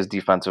 I like his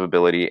defensive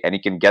ability, and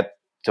he can get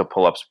to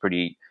pull-ups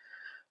pretty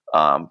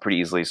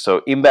easily.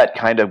 So in that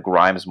kind of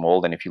Grimes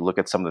mold, and if you look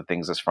at some of the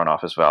things this front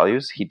office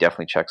values, he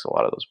definitely checks a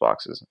lot of those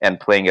boxes, and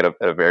playing at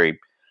a very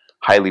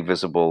highly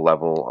visible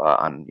level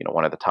on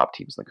one of the top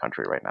teams in the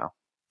country right now.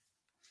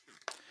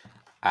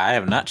 I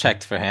have not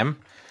checked for him.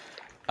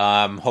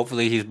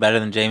 Hopefully he's better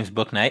than James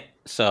Bouknight,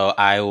 so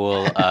I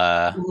will do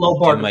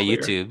my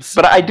YouTubes.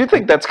 But I do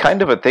think that's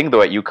kind of a thing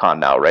though at UConn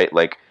now, right?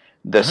 Like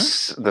the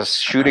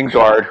shooting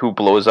guard who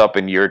blows up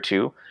in year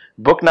two.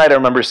 Bouknight I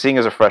remember seeing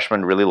as a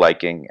freshman, really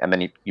liking, and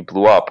then he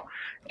blew up,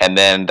 and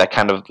then that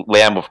kind of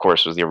Lamb, of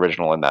course, was the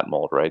original in that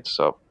mold, right?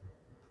 So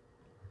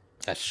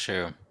that's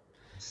true.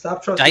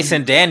 Stop trusting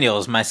Dyson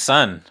Daniels, my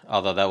son,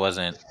 although that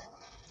wasn't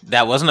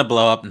a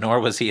blow up, nor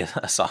was he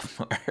a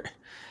sophomore.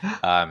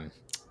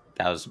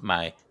 That was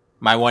my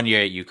 1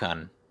 year at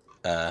UConn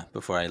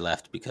before I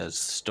left because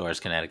Storrs,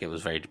 Connecticut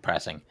was very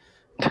depressing.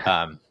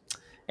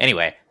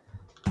 Anyway.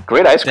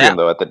 Great ice cream,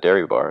 though, at the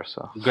dairy bar.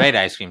 So great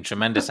ice cream,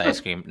 tremendous ice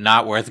cream.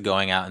 Not worth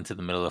going out into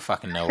the middle of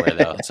fucking nowhere,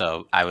 though,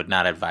 so I would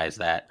not advise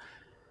that.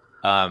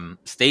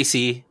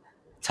 Stacy,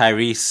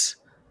 Tyrese,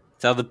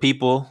 tell the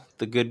people,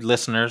 the good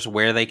listeners,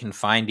 where they can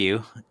find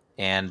you.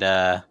 And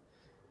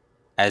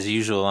as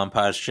usual on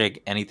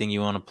Podstrick, anything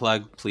you want to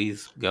plug,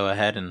 please go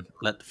ahead and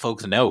let the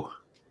folks know.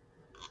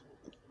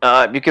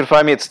 You can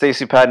find me at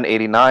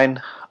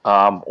StacyPadden89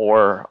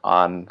 or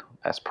on,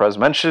 as Prez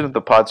mentioned,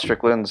 the Pod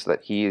Stricklands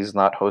that he is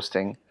not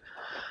hosting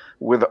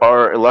with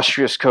our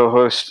illustrious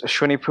co-host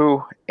Shwinny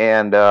Poo.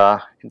 And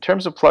in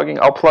terms of plugging,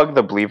 I'll plug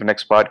the Believe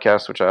Next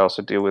podcast, which I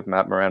also do with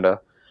Matt Miranda.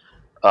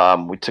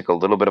 We took a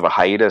little bit of a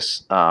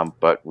hiatus,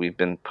 but we've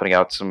been putting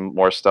out some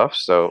more stuff.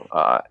 So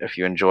if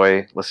you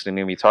enjoy listening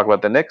to me talk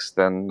about the Knicks,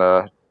 then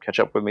catch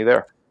up with me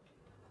there.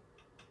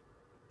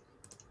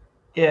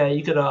 Yeah,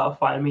 you could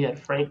find me at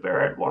Frank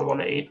Barrett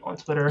 118 on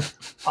Twitter.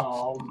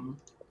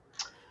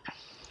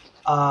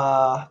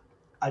 I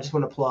just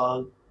want to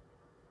plug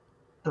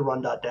the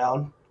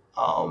Run.Down.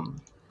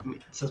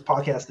 It's this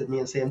podcast that me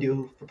and Sam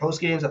do for post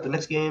games, after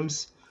Knicks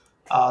games.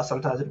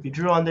 Sometimes it'll be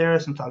Drew on there.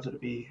 Sometimes it'll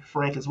be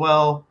Frank as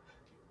well.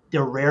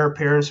 They're rare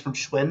appearance from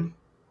Schwinn.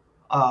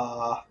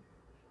 I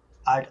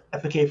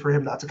advocate for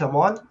him not to come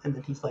on, and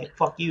then he's like,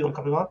 "Fuck you, I'm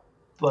coming on."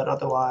 But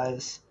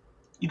otherwise,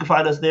 you can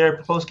find us there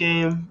for post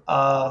game.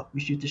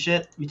 We shoot the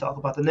shit. We talk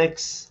about the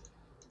Knicks.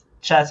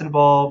 Chat's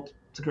involved.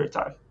 It's a great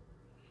time.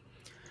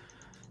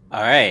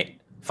 All right.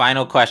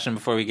 Final question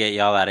before we get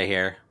y'all out of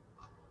here.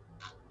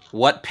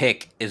 What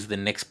pick is the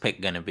Knicks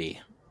pick going to be?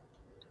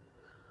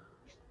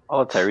 I'll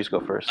let Tyrese go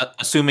first.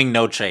 Assuming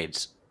no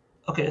trades.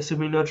 Okay,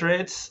 assuming no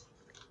trades.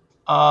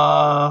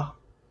 I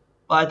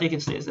think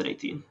it stays at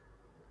 18.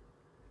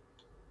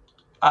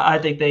 I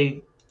think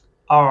they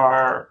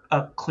are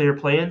a clear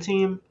play-in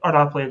team, or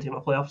not a play-in team,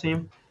 a playoff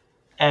team,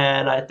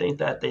 and I think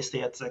that they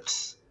stay at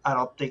 6. I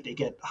don't think they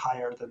get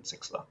higher than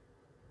 6, though.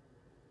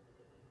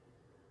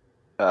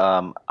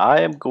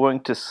 I am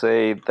going to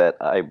say that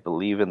I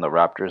believe in the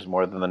Raptors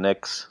more than the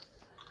Knicks.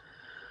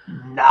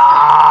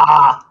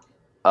 Nah.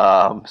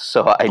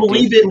 So I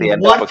Believe do think they in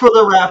end what up for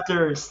the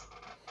Raptors?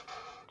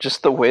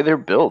 just the way they're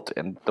built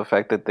and the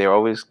fact that they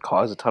always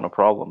cause a ton of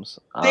problems.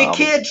 They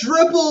can't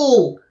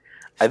dribble.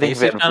 I think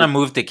Stacey's trying to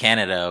move to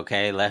Canada.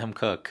 Okay, let him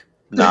cook.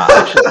 Nah,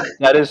 actually,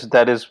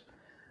 that is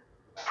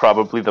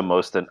probably the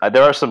most.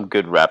 There are some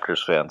good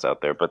Raptors fans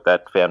out there, but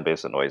that fan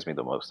base annoys me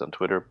the most on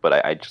Twitter. But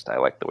I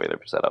like the way they're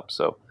set up.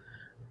 So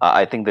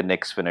I think the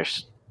Knicks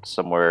finish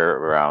somewhere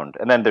around,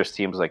 and then there's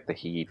teams like the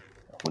Heat.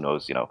 Who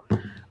knows? The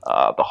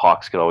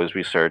Hawks could always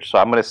resurge. So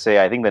I'm going to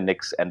say I think the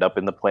Knicks end up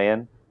in the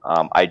play-in.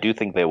 I do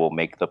think they will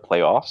make the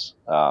playoffs,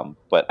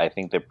 but I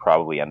think they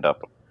probably end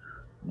up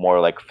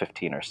more like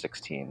 15 or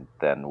 16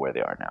 than where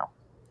they are now.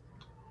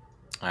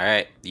 All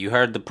right, you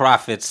heard the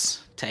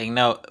prophets. Take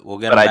note. We'll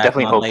get. But I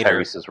definitely hope later.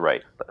 Tyrese is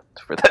right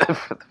for that.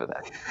 For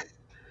that.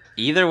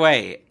 Either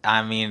way,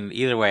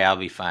 I'll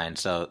be fine.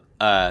 So,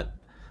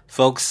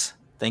 folks,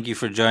 thank you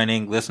for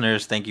joining.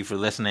 Listeners, thank you for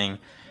listening.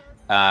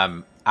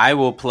 I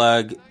will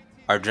plug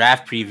our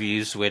draft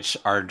previews, which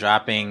are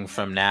dropping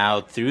from now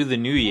through the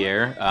new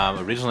year.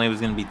 Originally, it was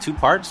going to be 2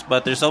 parts,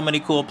 but there's so many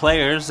cool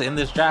players in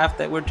this draft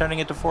that we're turning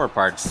it to 4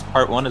 parts.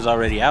 Part 1 is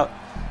already out.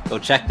 Go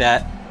check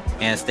that.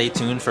 And stay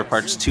tuned for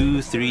parts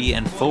 2, 3,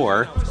 and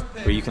 4,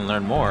 where you can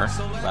learn more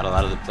about a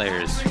lot of the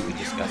players we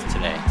discussed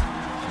today.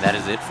 And that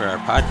is it for our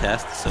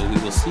podcast, so we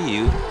will see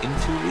you in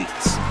 2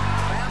 weeks.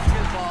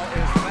 Basketball is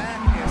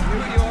back in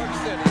New York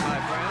City, my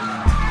friend.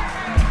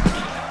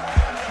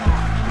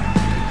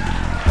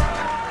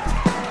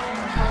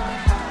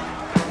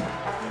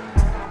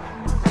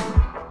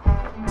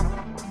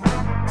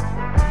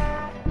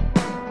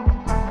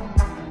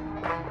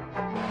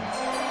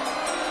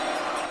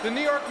 The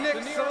New York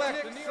Knicks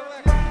select.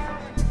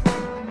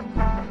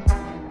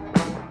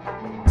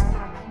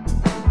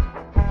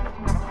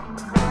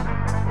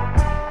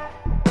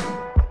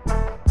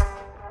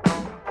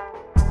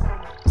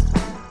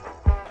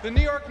 The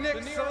New York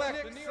Knicks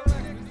select.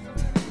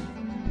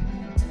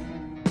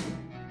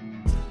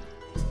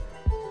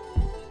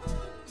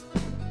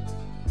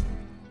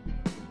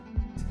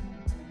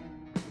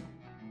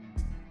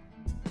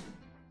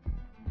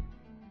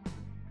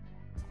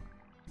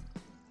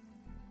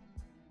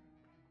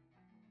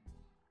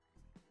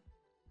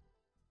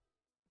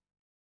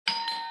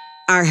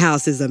 Our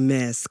house is a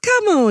mess.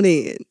 Come on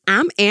in.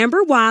 I'm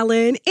Amber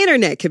Wallen,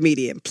 internet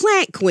comedian,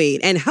 plant queen,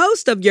 and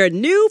host of your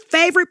new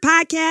favorite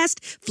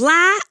podcast,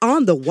 Fly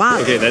on the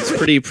Wallen. Okay, that's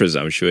pretty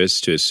presumptuous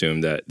to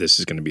assume that this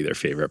is going to be their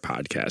favorite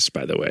podcast,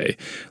 by the way.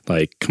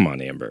 Like, come on,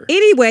 Amber.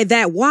 Anyway,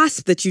 that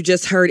wasp that you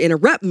just heard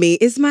interrupt me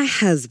is my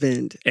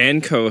husband.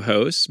 And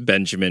co-host,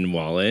 Benjamin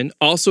Wallen,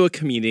 also a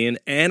comedian,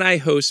 and I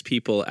host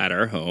people at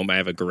our home. I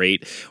have a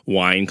great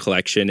wine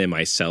collection in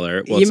my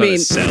cellar. Well, you mean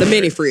the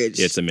mini fridge?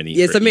 Yeah, it's a mini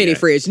fridge. It's a mini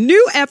fridge.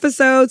 New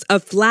episodes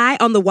of Fly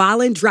on the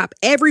Wallen drop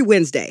every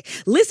Wednesday.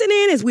 Listen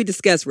in as we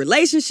discuss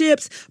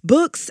relationships,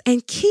 books,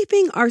 and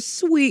keeping our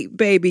sweet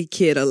baby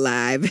kid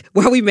alive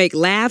while we make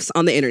laughs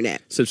on the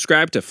internet.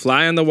 Subscribe to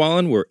Fly on the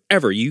Wallen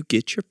wherever you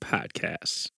get your podcasts.